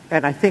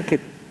 and I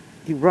think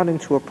you run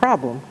into a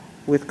problem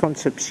with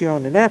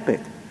Concepcion and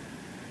Epic,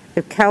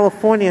 if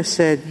California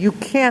said you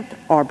can't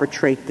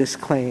arbitrate this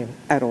claim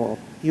at all,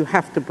 you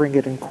have to bring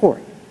it in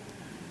court,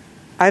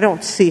 I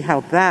don't see how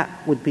that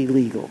would be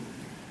legal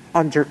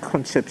under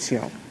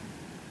Concepcion.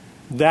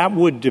 That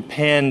would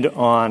depend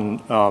on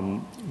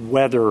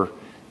whether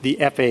the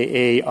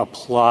FAA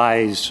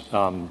applies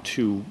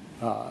to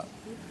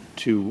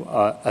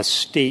a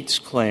state's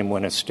claim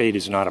when a state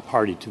is not a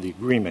party to the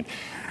agreement.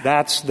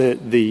 That's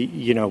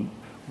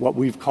what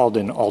we've called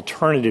an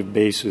alternative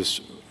basis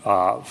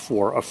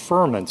for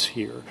affirmance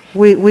here.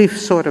 We've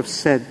sort of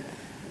said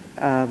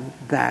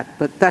that,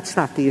 but that's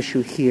not the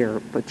issue here.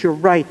 But you're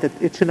right that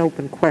it's an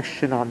open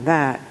question on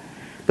that.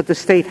 But the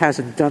state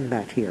hasn't done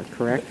that here,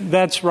 correct?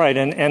 That's right,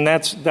 and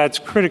that's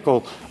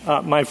critical.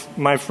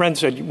 My friend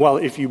said, well,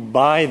 if you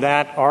buy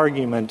that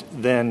argument,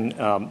 then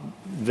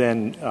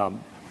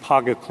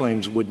PAGA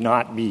claims would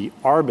not be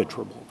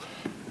arbitrable.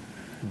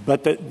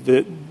 But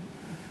the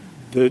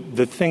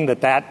thing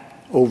that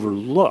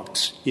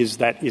overlooks is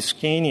that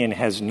Iskanian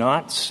has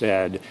not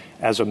said,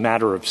 as a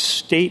matter of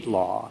state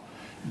law,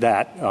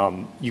 that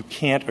you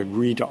can't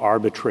agree to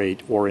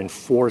arbitrate or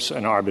enforce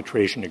an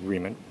arbitration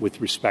agreement with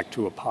respect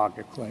to a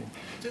PAGA claim.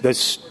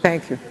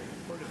 Thank you.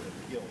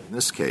 In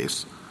this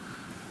case,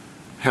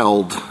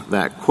 held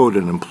that, quote,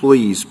 an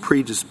employee's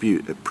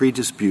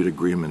pre-dispute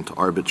agreement to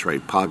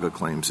arbitrate PAGA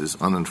claims is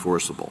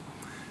unenforceable,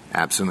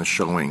 absent a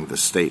showing the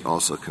state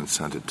also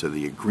consented to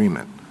the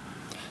agreement.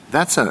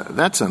 That's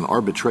an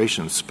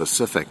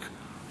arbitration-specific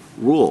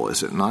rule,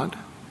 is it not?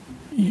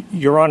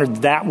 Your Honor,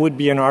 that would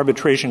be an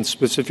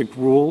arbitration-specific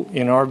rule.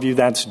 In our view,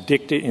 that's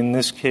dicta in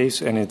this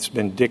case, and it's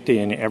been dicta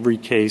in every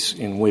case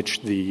in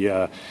which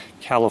the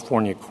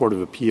California Court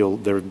of Appeal,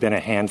 there have been a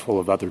handful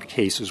of other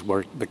cases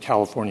where the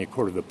California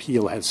Court of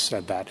Appeal has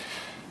said that.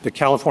 The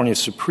California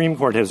Supreme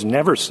Court has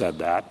never said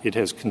that. It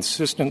has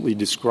consistently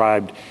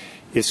described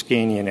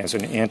Iskanian as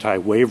an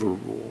anti-waiver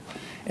rule.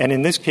 And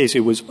in this case,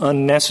 it was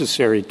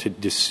unnecessary to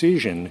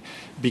decision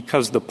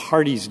because the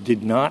parties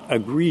did not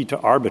agree to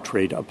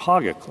arbitrate a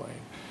PAGA claim.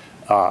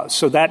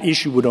 So that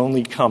issue would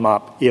only come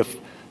up if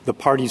the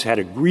parties had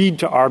agreed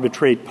to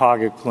arbitrate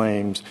PAGA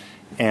claims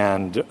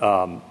and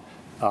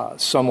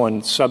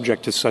someone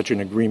subject to such an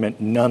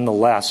agreement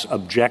nonetheless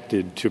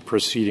objected to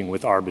proceeding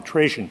with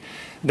arbitration.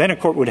 Then a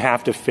court would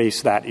have to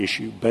face that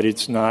issue, but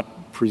it's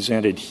not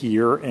presented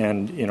here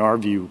and, in our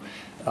view,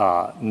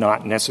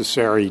 not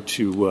necessary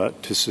to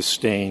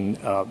sustain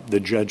the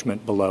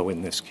judgment below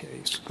in this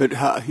case. But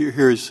I'm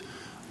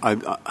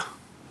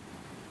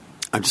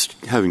just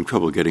having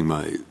trouble getting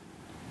my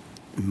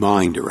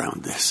mind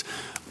around this.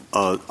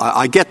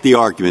 I get the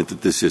argument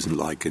that this isn't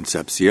like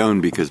Concepcion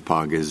because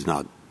PAGA is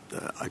not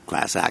a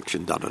class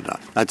action, da-da-da.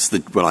 That's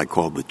what I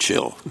call the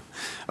chill.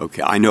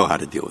 Okay, I know how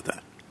to deal with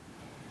that.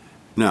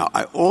 Now,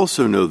 I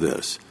also know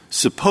this.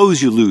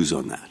 Suppose you lose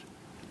on that.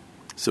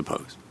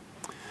 Suppose.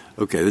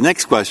 Okay, the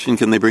next question,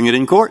 can they bring it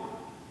in court?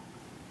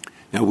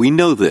 Now, we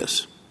know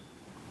this.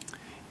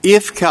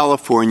 If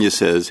California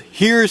says,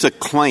 here's a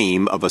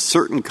claim of a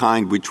certain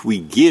kind which we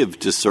give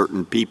to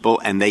certain people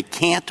and they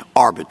can't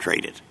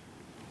arbitrate it,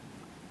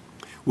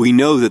 we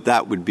know that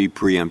that would be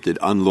preempted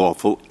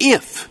unlawful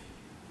if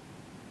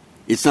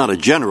it's not a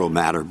general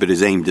matter but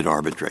is aimed at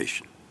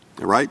arbitration.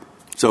 All right?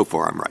 So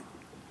far, I'm right.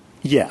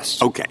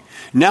 Yes. Okay.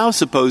 Now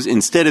suppose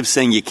instead of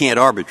saying you can't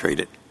arbitrate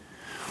it,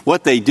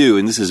 what they do,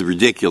 and this is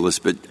ridiculous,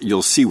 but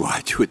you'll see why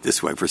I do it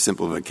this way for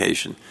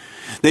simplification,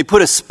 they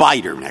put a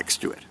spider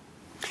next to it.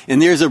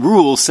 And there's a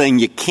rule saying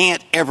you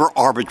can't ever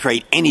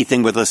arbitrate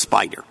anything with a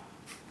spider.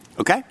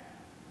 Okay?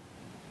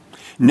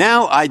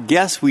 Now I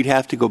guess we'd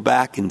have to go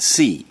back and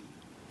see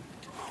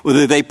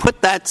whether they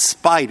put that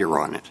spider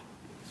on it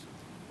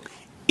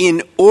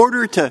in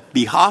order to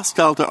be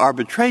hostile to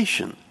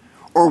arbitration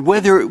or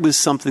whether it was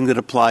something that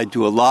applied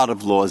to a lot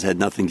of laws had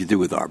nothing to do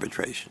with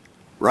arbitration.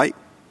 Right?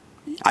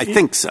 I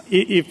think so.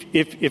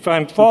 If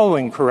I'm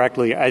following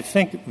correctly, I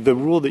think the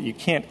rule that you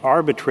can't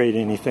arbitrate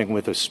anything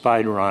with a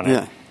spider on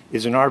it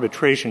is an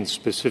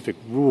arbitration-specific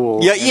rule.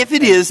 Yeah, if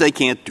it is, they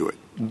can't do it.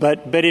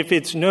 But if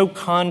it's no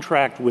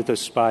contract with a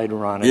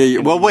spider on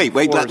it... Well, wait,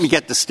 let me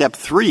get to step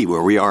 3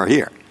 where we are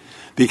here.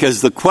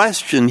 Because the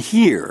question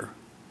here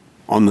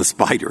on the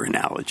spider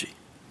analogy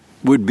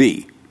would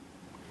be,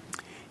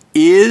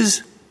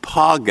 is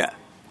PAGA,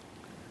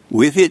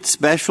 with its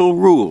special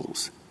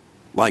rules,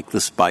 like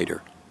the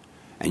spider,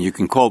 and you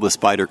can call the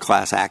spider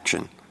class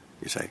action,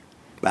 you say,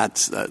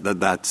 that's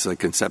a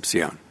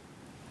Concepcion.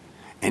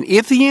 And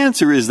if the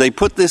answer is they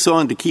put this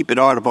on to keep it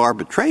out of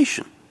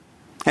arbitration,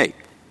 hey,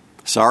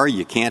 sorry,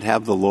 you can't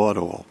have the law at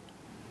all.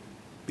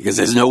 Because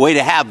there's no way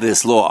to have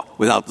this law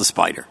without the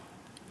spider.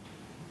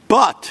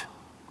 But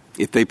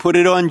if they put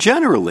it on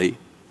generally,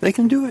 they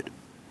can do it.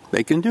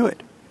 They can do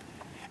it.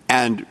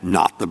 And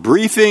not the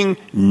briefing,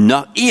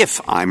 not if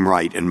I'm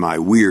right in my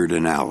weird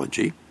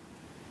analogy,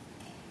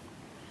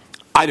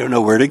 I don't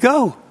know where to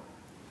go.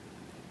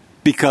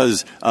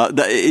 Because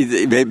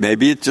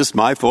maybe it's just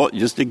my fault.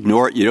 Just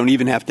ignore it. You don't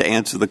even have to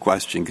answer the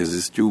question because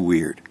it's too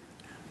weird.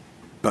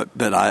 But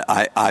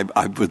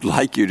I would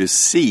like you to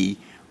see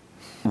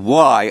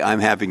why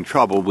I'm having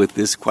trouble with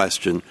this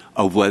question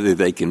of whether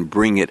they can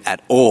bring it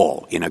at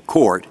all in a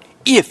court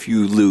if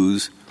you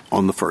lose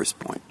on the first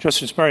point.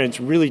 Justice Breyer,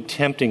 it's really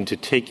tempting to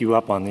take you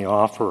up on the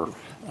offer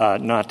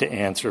not to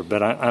answer,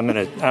 but I'm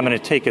going to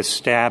take a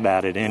stab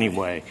at it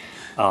anyway.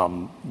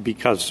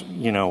 Because,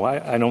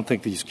 I don't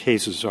think these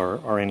cases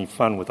are any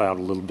fun without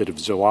a little bit of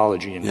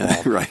zoology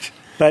involved. Yeah, right.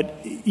 But,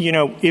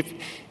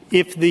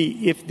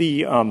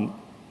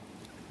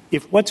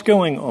 if what's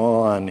going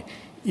on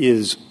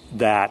is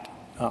that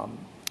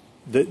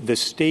the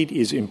state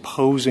is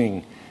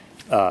imposing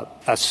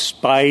a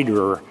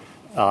spider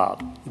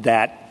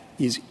that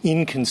is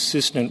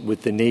inconsistent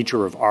with the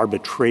nature of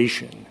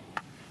arbitration,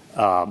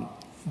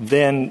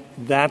 then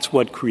that's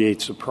what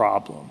creates a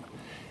problem.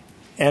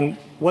 And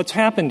what's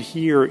happened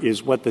here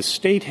is what the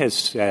state has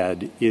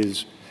said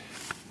is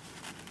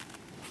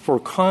for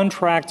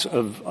contracts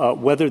of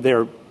whether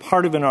they're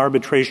part of an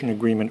arbitration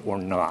agreement or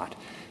not,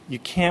 you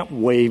can't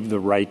waive the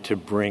right to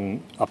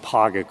bring a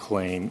PAGA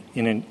claim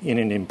in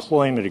an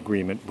employment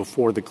agreement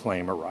before the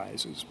claim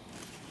arises.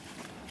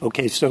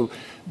 Okay, so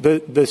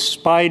the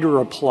spider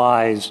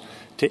applies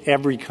to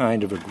every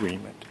kind of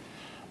agreement.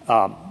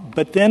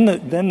 But then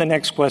the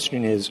next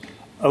question is,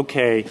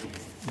 okay,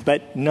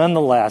 but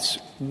nonetheless,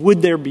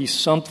 would there be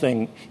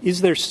something? Is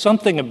there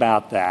something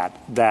about that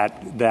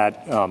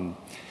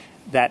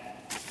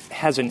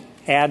has an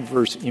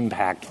adverse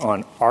impact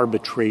on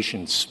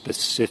arbitration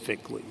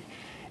specifically?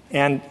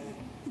 And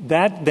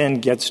that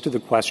then gets to the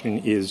question: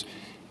 is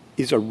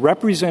a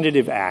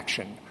representative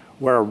action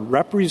where a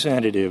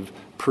representative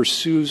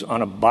pursues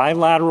on a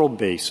bilateral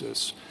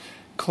basis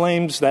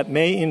claims that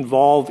may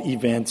involve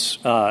events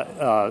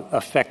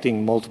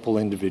affecting multiple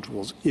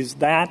individuals, is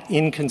that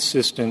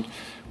inconsistent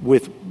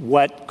with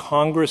what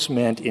Congress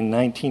meant in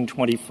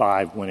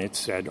 1925 when it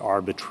said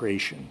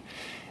arbitration?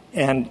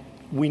 And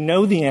we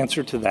know the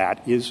answer to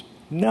that is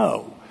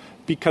no,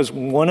 because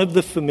one of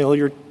the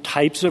familiar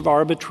types of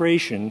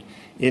arbitration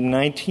in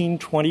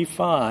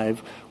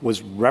 1925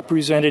 was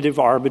representative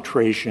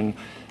arbitration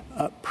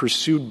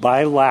pursued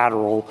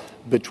bilateral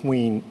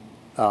between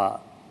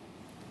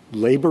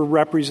labor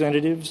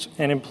representatives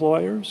and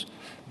employers,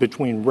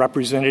 between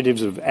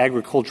representatives of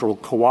agricultural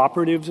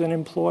cooperatives and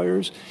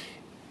employers.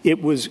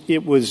 It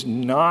was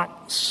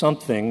not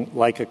something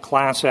like a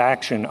class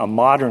action, a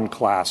modern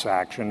class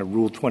action, a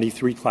Rule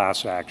 23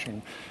 class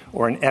action,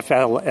 or an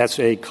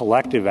FLSA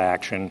collective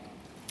action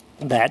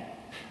that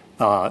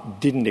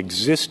didn't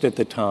exist at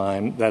the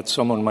time, that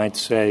someone might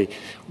say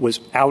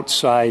was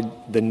outside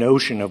the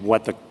notion of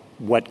what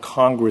what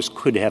Congress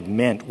could have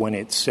meant when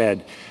it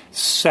said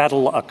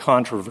settle a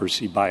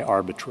controversy by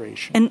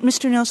arbitration. And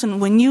Mr. Nelson,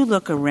 when you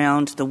look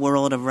around the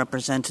world of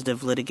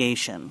representative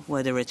litigation,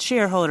 whether it's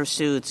shareholder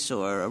suits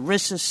or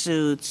ERISA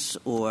suits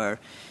or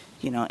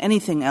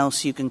anything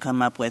else you can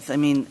come up with,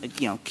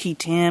 qui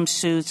tam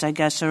suits, I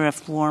guess, are a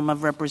form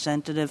of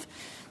representative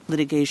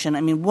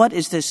litigation. What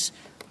is this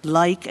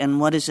like and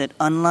what is it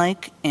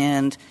unlike?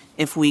 And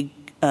if we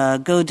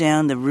go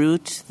down the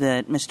route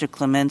that Mr.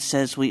 Clement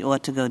says we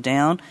ought to go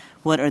down,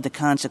 what are the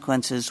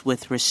consequences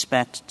with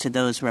respect to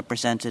those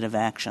representative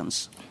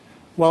actions?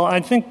 Well, I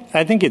think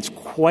it's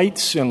quite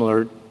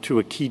similar to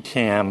a qui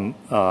tam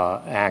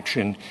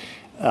action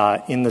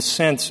in the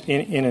sense,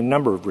 in a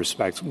number of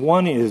respects.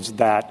 One is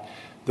that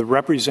the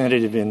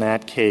representative in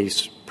that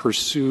case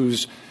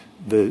pursues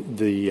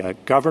the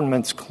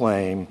government's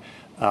claim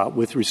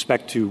with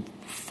respect to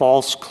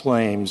false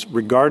claims,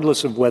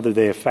 regardless of whether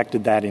they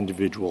affected that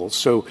individual.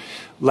 So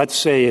let's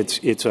say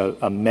it's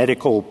a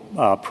medical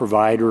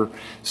provider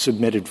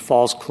submitted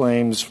false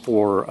claims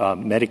for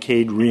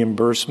Medicaid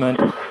reimbursement.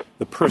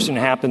 The person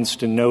happens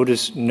to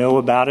know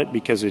about it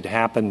because it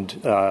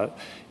happened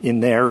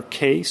in their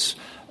case,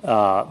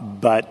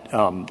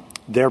 but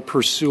they're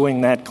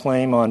pursuing that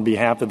claim on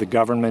behalf of the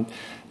government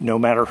no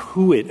matter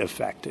who it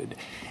affected.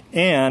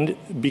 And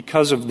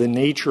because of the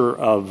nature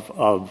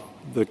of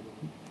the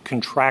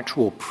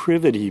contractual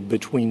privity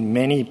between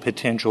many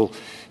potential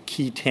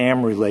qui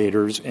tam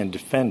relators and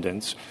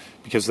defendants,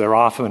 because they're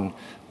often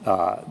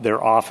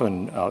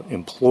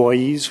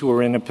employees who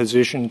are in a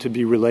position to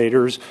be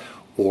relators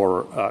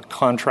or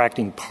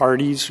contracting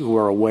parties who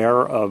are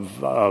aware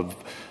of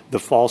the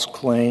false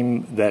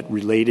claim that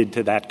related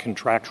to that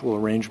contractual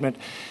arrangement.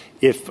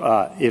 If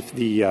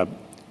the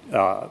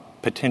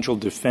potential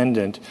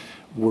defendant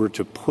were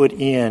to put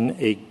in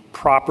a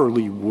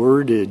properly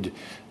worded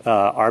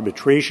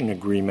arbitration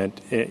agreement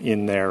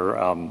in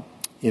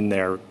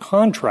their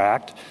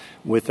contract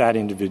with that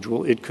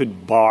individual, it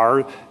could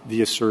bar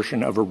the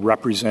assertion of a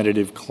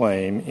representative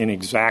claim in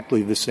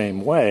exactly the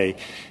same way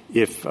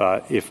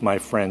if my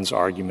friend's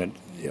argument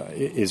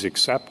is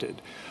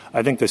accepted.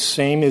 I think the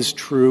same is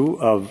true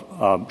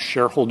of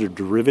shareholder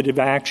derivative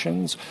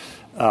actions,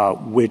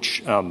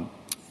 which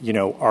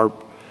are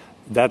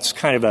that's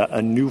kind of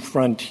a new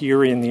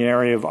frontier in the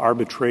area of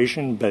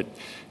arbitration, but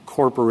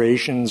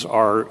corporations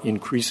are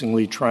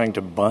increasingly trying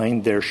to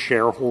bind their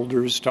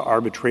shareholders to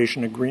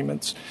arbitration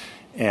agreements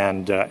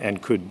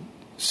and could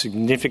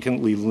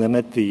significantly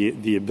limit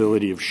the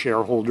ability of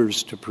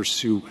shareholders to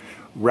pursue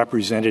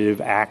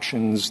representative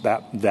actions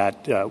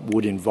that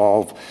would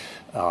involve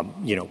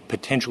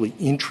potentially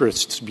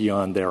interests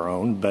beyond their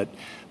own, but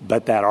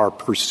that are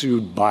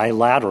pursued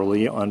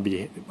bilaterally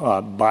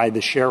by the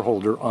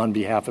shareholder on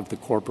behalf of the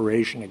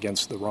corporation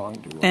against the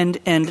wrongdoer.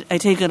 And I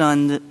take it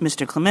on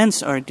Mr.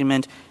 Clement's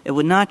argument, it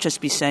would not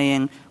just be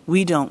saying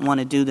we don't want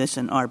to do this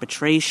in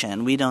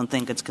arbitration. We don't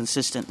think it's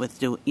consistent with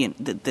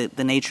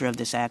the nature of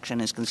this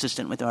action is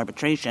consistent with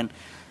arbitration.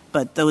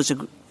 But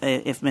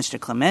if Mr.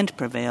 Clement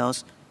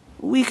prevails,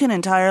 we can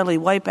entirely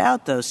wipe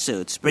out those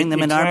suits, bring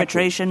them in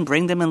arbitration,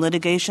 bring them in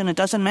litigation. It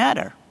doesn't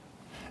matter.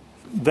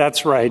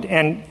 That's right.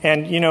 And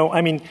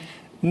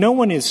no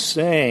one is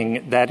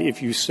saying that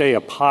if you say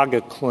a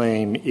PAGA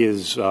claim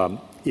is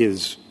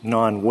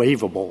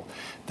non-waivable,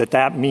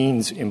 that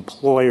means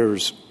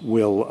employers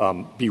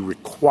will be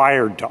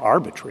required to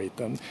arbitrate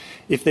them.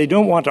 If they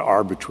don't want to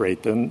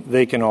arbitrate them,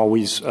 they can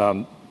always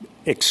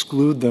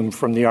exclude them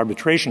from the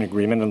arbitration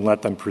agreement and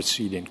let them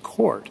proceed in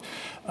court.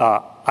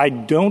 I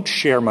don't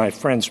share my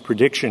friend's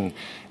prediction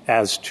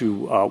as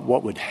to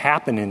what would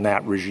happen in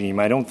that regime.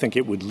 I don't think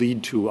it would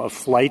lead to a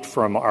flight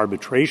from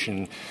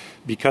arbitration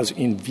because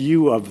in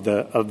view of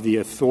the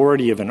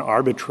authority of an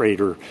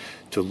arbitrator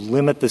to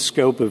limit the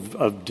scope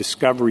of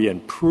discovery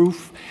and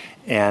proof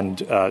and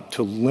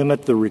to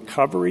limit the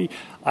recovery,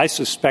 I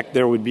suspect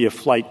there would be a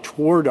flight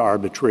toward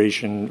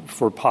arbitration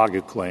for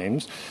PAGA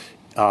claims.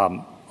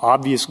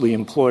 Obviously,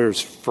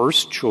 employers'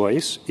 first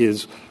choice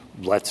is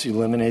let's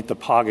eliminate the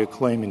PAGA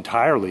claim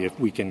entirely if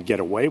we can get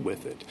away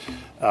with it.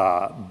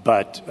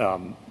 But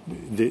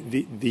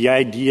the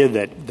idea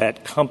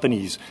that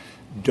companies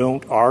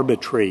don't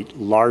arbitrate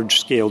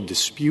large-scale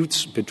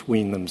disputes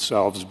between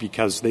themselves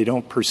because they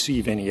don't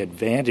perceive any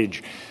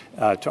advantage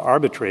to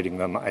arbitrating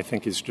them, I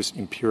think is just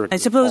empirical. I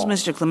suppose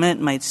Mr.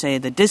 Clement might say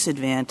the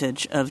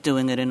disadvantage of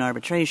doing it in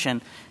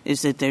arbitration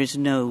is that there's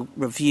no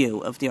review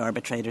of the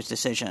arbitrator's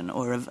decision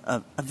or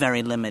a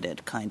very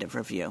limited kind of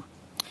review.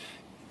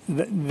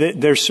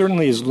 There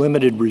certainly is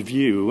limited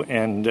review,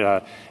 and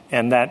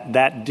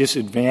that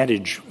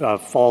disadvantage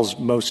falls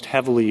most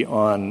heavily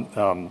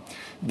on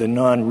the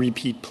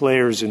non-repeat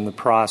players in the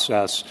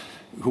process,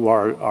 who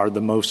are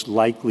the most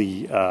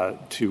likely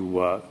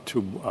to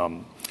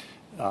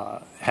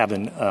have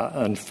an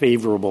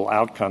unfavorable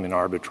outcome in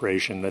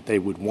arbitration that they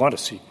would want to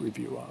seek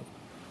review of.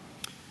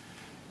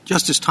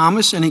 Justice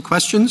Thomas, any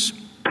questions?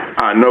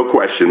 No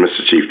question,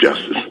 Mr. Chief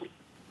Justice.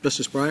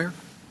 Justice Breyer?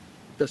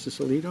 Justice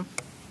Alito?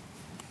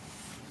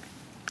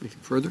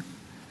 Anything further?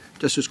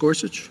 Justice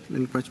Gorsuch,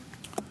 any questions?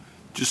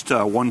 Just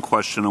one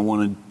question. I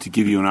wanted to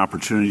give you an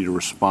opportunity to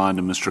respond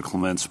to Mr.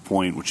 Clement's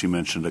point, which he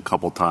mentioned a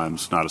couple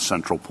times, not a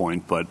central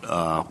point, but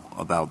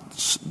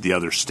about the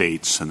other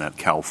states and that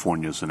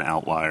California is an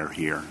outlier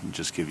here, and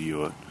just give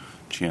you a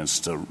chance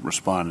to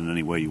respond in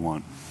any way you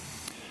want.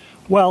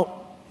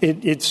 Well,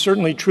 it's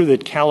certainly true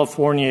that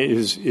California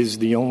is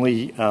the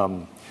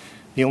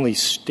only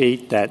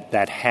state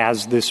that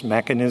has this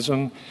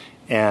mechanism,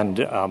 and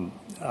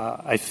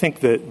I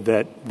think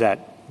that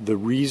the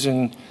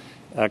reason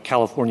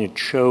California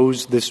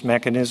chose this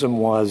mechanism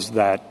was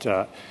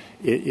that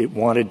it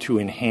wanted to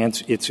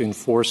enhance its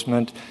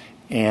enforcement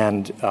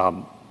and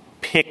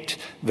picked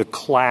the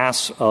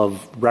class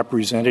of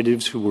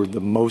representatives who were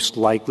the most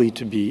likely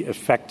to be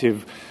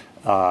effective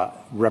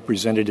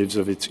representatives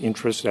of its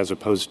interest as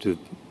opposed to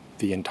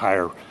the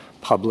entire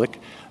public.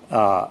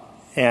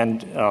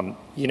 And I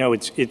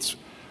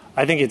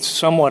think it's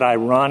somewhat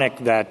ironic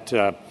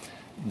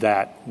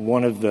that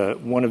one of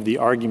the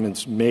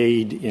arguments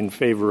made in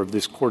favor of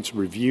this court's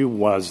review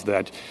was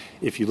that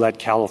if you let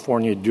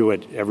California do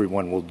it,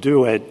 everyone will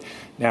do it.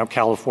 Now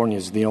California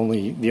is the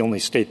only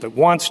state that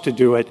wants to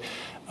do it.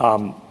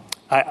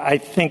 I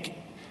think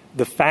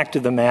the fact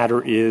of the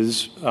matter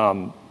is,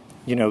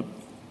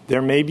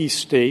 there may be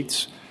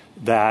states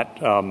that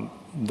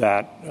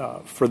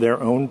for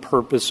their own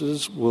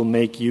purposes will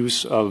make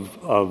use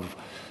of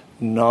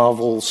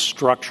novel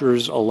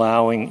structures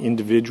allowing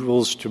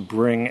individuals to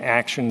bring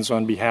actions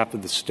on behalf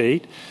of the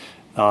state.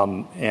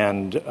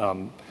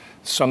 And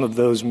some of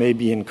those may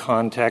be in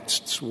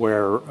contexts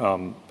where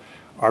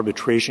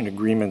arbitration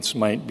agreements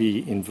might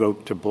be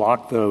invoked to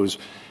block those.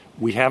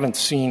 We haven't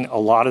seen a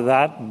lot of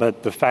that,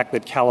 but the fact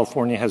that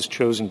California has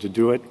chosen to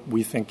do it,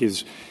 we think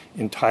is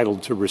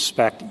entitled to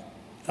respect,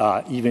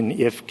 even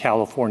if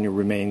California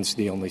remains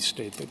the only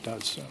state that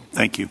does so.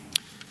 Thank you.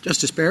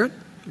 Justice Barrett?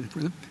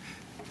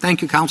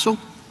 Thank you, counsel.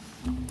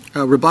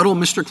 Rebuttal,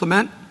 Mr.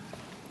 Clement?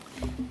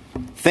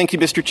 Thank you,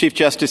 Mr. Chief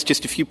Justice.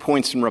 Just a few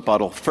points in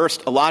rebuttal.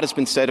 First, a lot has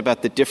been said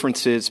about the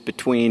differences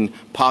between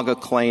PAGA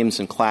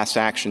claims and class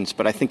actions,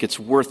 but I think it's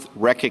worth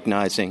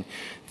recognizing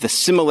the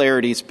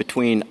similarities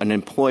between an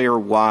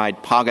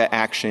employer-wide PAGA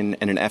action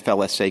and an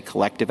FLSA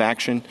collective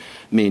action.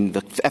 I mean,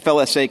 the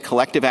FLSA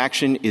collective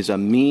action is a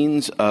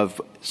means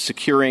of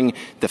securing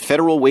the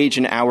federal wage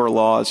and hour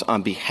laws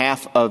on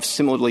behalf of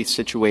similarly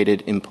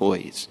situated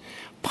employees.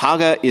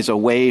 PAGA is a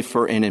way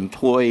for an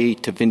employee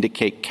to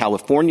vindicate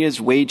California's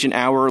wage and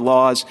hour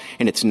laws,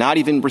 and it's not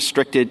even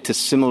restricted to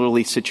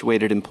similarly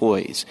situated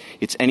employees.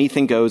 It's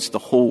anything goes, the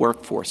whole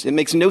workforce. It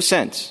makes no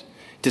sense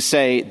to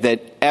say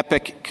that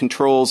EPIC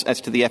controls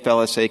as to the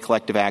FLSA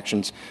collective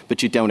actions,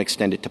 but you don't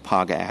extend it to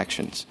PAGA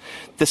actions.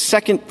 The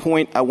second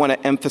point I want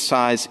to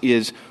emphasize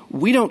is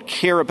we don't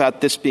care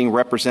about this being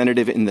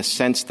representative in the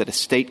sense that a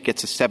state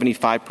gets a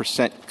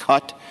 75%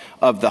 cut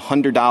of the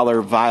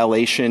 $100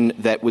 violation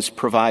that was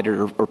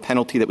provided or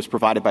penalty that was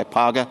provided by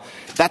PAGA.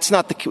 That's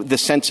not the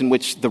sense in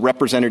which the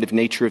representative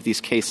nature of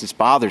these cases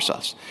bothers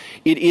us.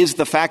 It is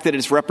the fact that it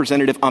is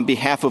representative on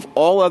behalf of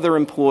all other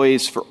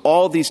employees for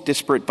all these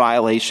disparate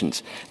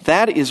violations.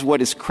 That is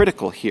what is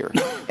critical here.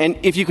 And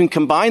if you can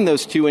combine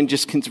those two and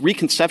just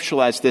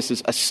reconceptualize this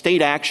as a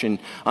state action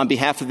on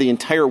behalf of the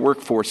entire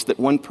workforce that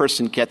one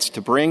person gets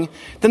to bring,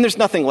 then there's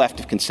nothing left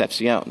of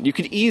Concepcion. You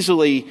could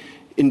easily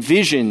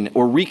envision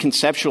or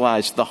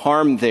reconceptualize the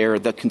harm there,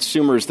 the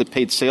consumers that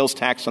paid sales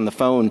tax on the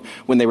phone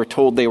when they were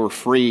told they were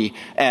free,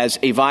 as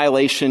a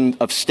violation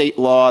of state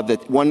law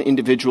that one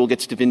individual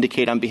gets to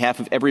vindicate on behalf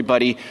of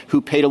everybody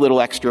who paid a little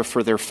extra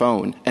for their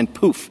phone. And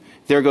poof,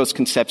 there goes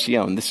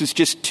Concepcion. This is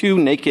just too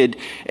naked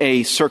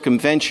a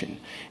circumvention.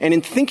 And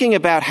in thinking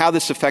about how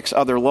this affects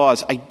other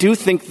laws, I do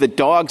think the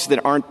dogs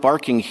that aren't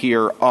barking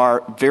here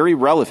are very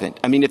relevant.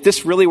 I mean, if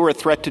this really were a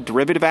threat to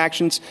derivative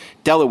actions,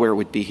 Delaware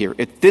would be here.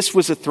 If this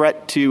was a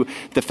threat to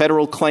the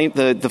federal claim,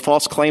 the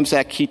False Claims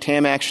Act, key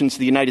TAM actions,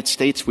 the United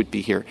States would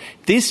be here.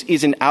 This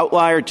is an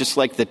outlier, just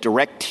like the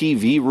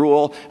DirecTV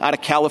rule out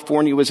of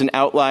California was an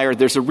outlier.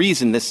 There's a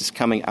reason this is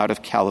coming out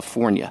of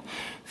California.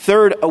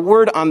 Third, a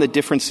word on the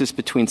differences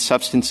between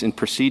substance and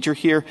procedure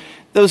here.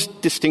 Those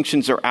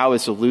distinctions are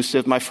always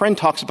elusive. My friend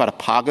talks about a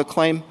PAGA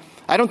claim.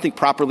 I don't think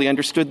properly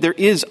understood there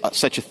is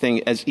such a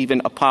thing as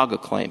even a PAGA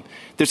claim.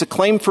 There's a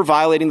claim for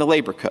violating the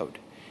labor code.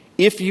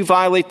 If you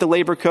violate the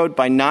labor code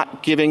by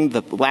not giving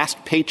the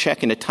last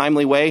paycheck in a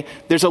timely way,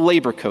 there's a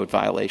labor code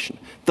violation.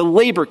 The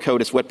labor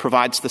code is what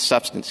provides the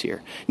substance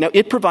here. Now,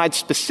 it provides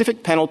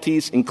specific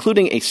penalties,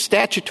 including a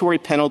statutory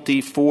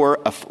penalty for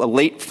a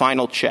late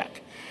final check.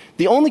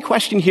 The only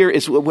question here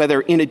is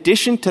whether, in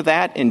addition to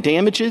that and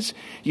damages,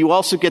 you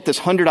also get this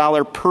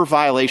 $100 per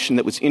violation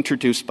that was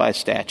introduced by a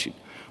statute.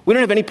 We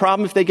don't have any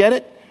problem if they get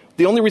it.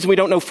 The only reason we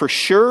don't know for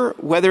sure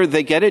whether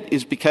they get it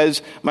is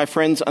because my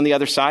friends on the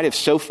other side have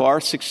so far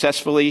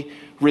successfully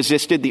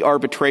resisted the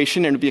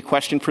arbitration, and it would be a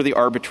question for the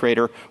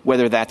arbitrator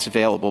whether that's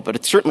available. But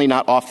it's certainly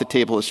not off the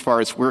table as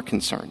far as we're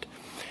concerned.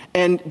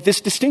 And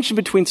this distinction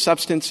between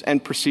substance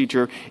and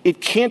procedure,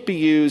 it can't be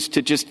used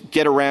to just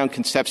get around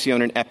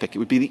Concepcion and EPIC. It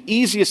would be the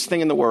easiest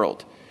thing in the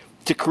world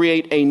to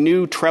create a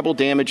new treble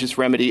damages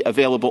remedy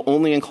available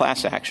only in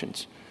class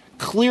actions.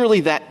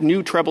 Clearly, that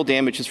new treble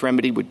damages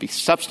remedy would be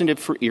substantive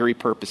for Erie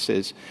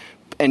purposes,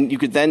 and you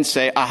could then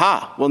say,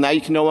 aha, well, now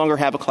you can no longer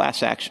have a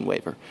class action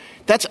waiver.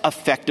 That's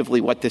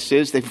effectively what this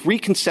is. They've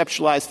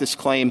reconceptualized this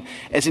claim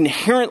as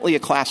inherently a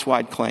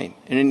class-wide claim,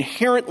 an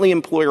inherently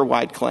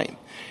employer-wide claim.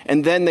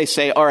 And then they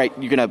say, all right,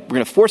 we're going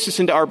to force this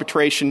into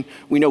arbitration.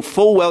 We know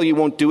full well you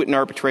won't do it in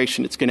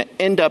arbitration. It's going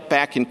to end up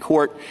back in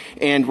court,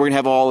 and we're going to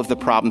have all of the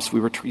problems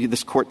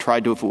this court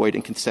tried to avoid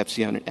in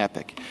Concepcion and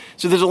Epic.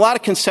 So there's a lot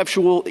of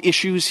conceptual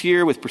issues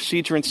here with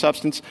procedure and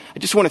substance. I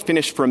just want to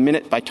finish for a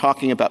minute by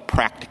talking about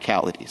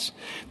practicalities.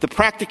 The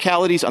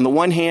practicalities, on the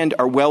one hand,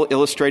 are well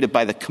illustrated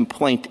by the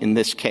complaint in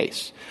this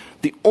case.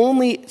 The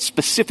only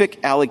specific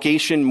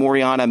allegation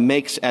Moriana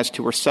makes as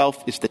to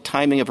herself is the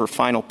timing of her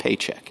final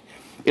paycheck.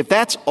 If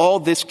that's all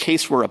this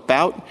case were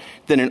about,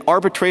 then an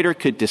arbitrator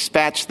could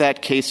dispatch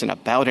that case in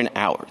about an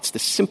hour. It's the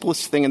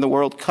simplest thing in the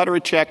world. Cut her a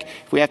check.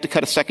 If we have to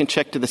cut a second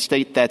check to the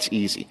state, that's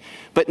easy.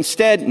 But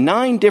instead,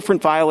 9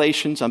 different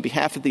violations on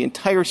behalf of the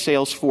entire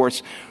sales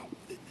force.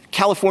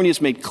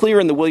 California's made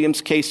clear in the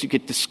Williams case you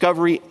get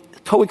discovery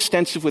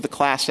coextensive with a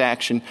class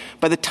action.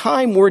 By the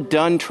time we're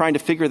done trying to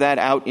figure that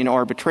out in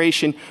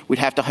arbitration, we'd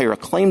have to hire a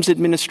claims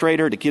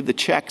administrator to give the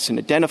checks and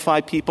identify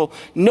people.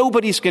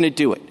 Nobody's going to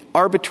do it.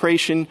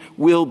 Arbitration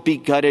will be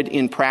gutted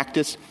in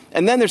practice.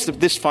 And then there's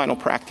this final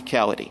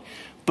practicality.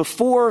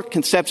 Before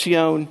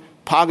Concepcion,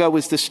 PAGA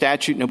was the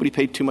statute nobody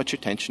paid too much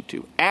attention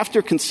to.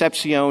 After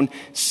Concepcion,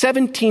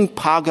 17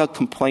 PAGA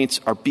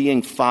complaints are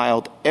being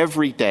filed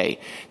every day.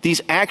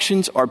 These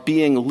actions are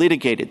being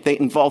litigated. They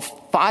involve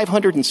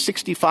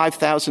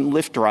 565,000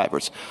 Lyft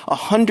drivers,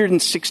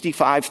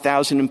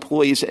 165,000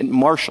 employees at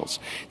Marshalls.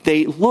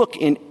 They look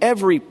in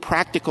every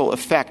practical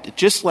effect,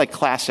 just like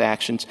class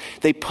actions.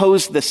 They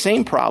pose the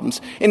same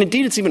problems. And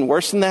indeed, it's even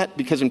worse than that,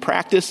 because in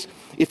practice,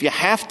 if you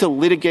have to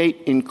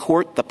litigate in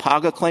court the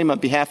PAGA claim on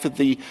behalf of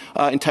the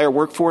entire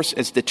workforce,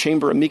 as the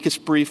Chamber amicus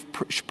brief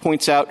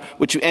points out,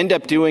 what you end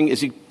up doing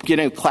is you get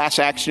a class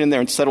action in there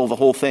and settle the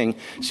whole thing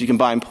so you can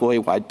buy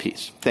employee-wide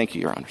peace. Thank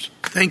you, Your Honors.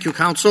 Thank you,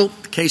 counsel.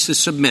 The case is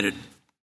submitted.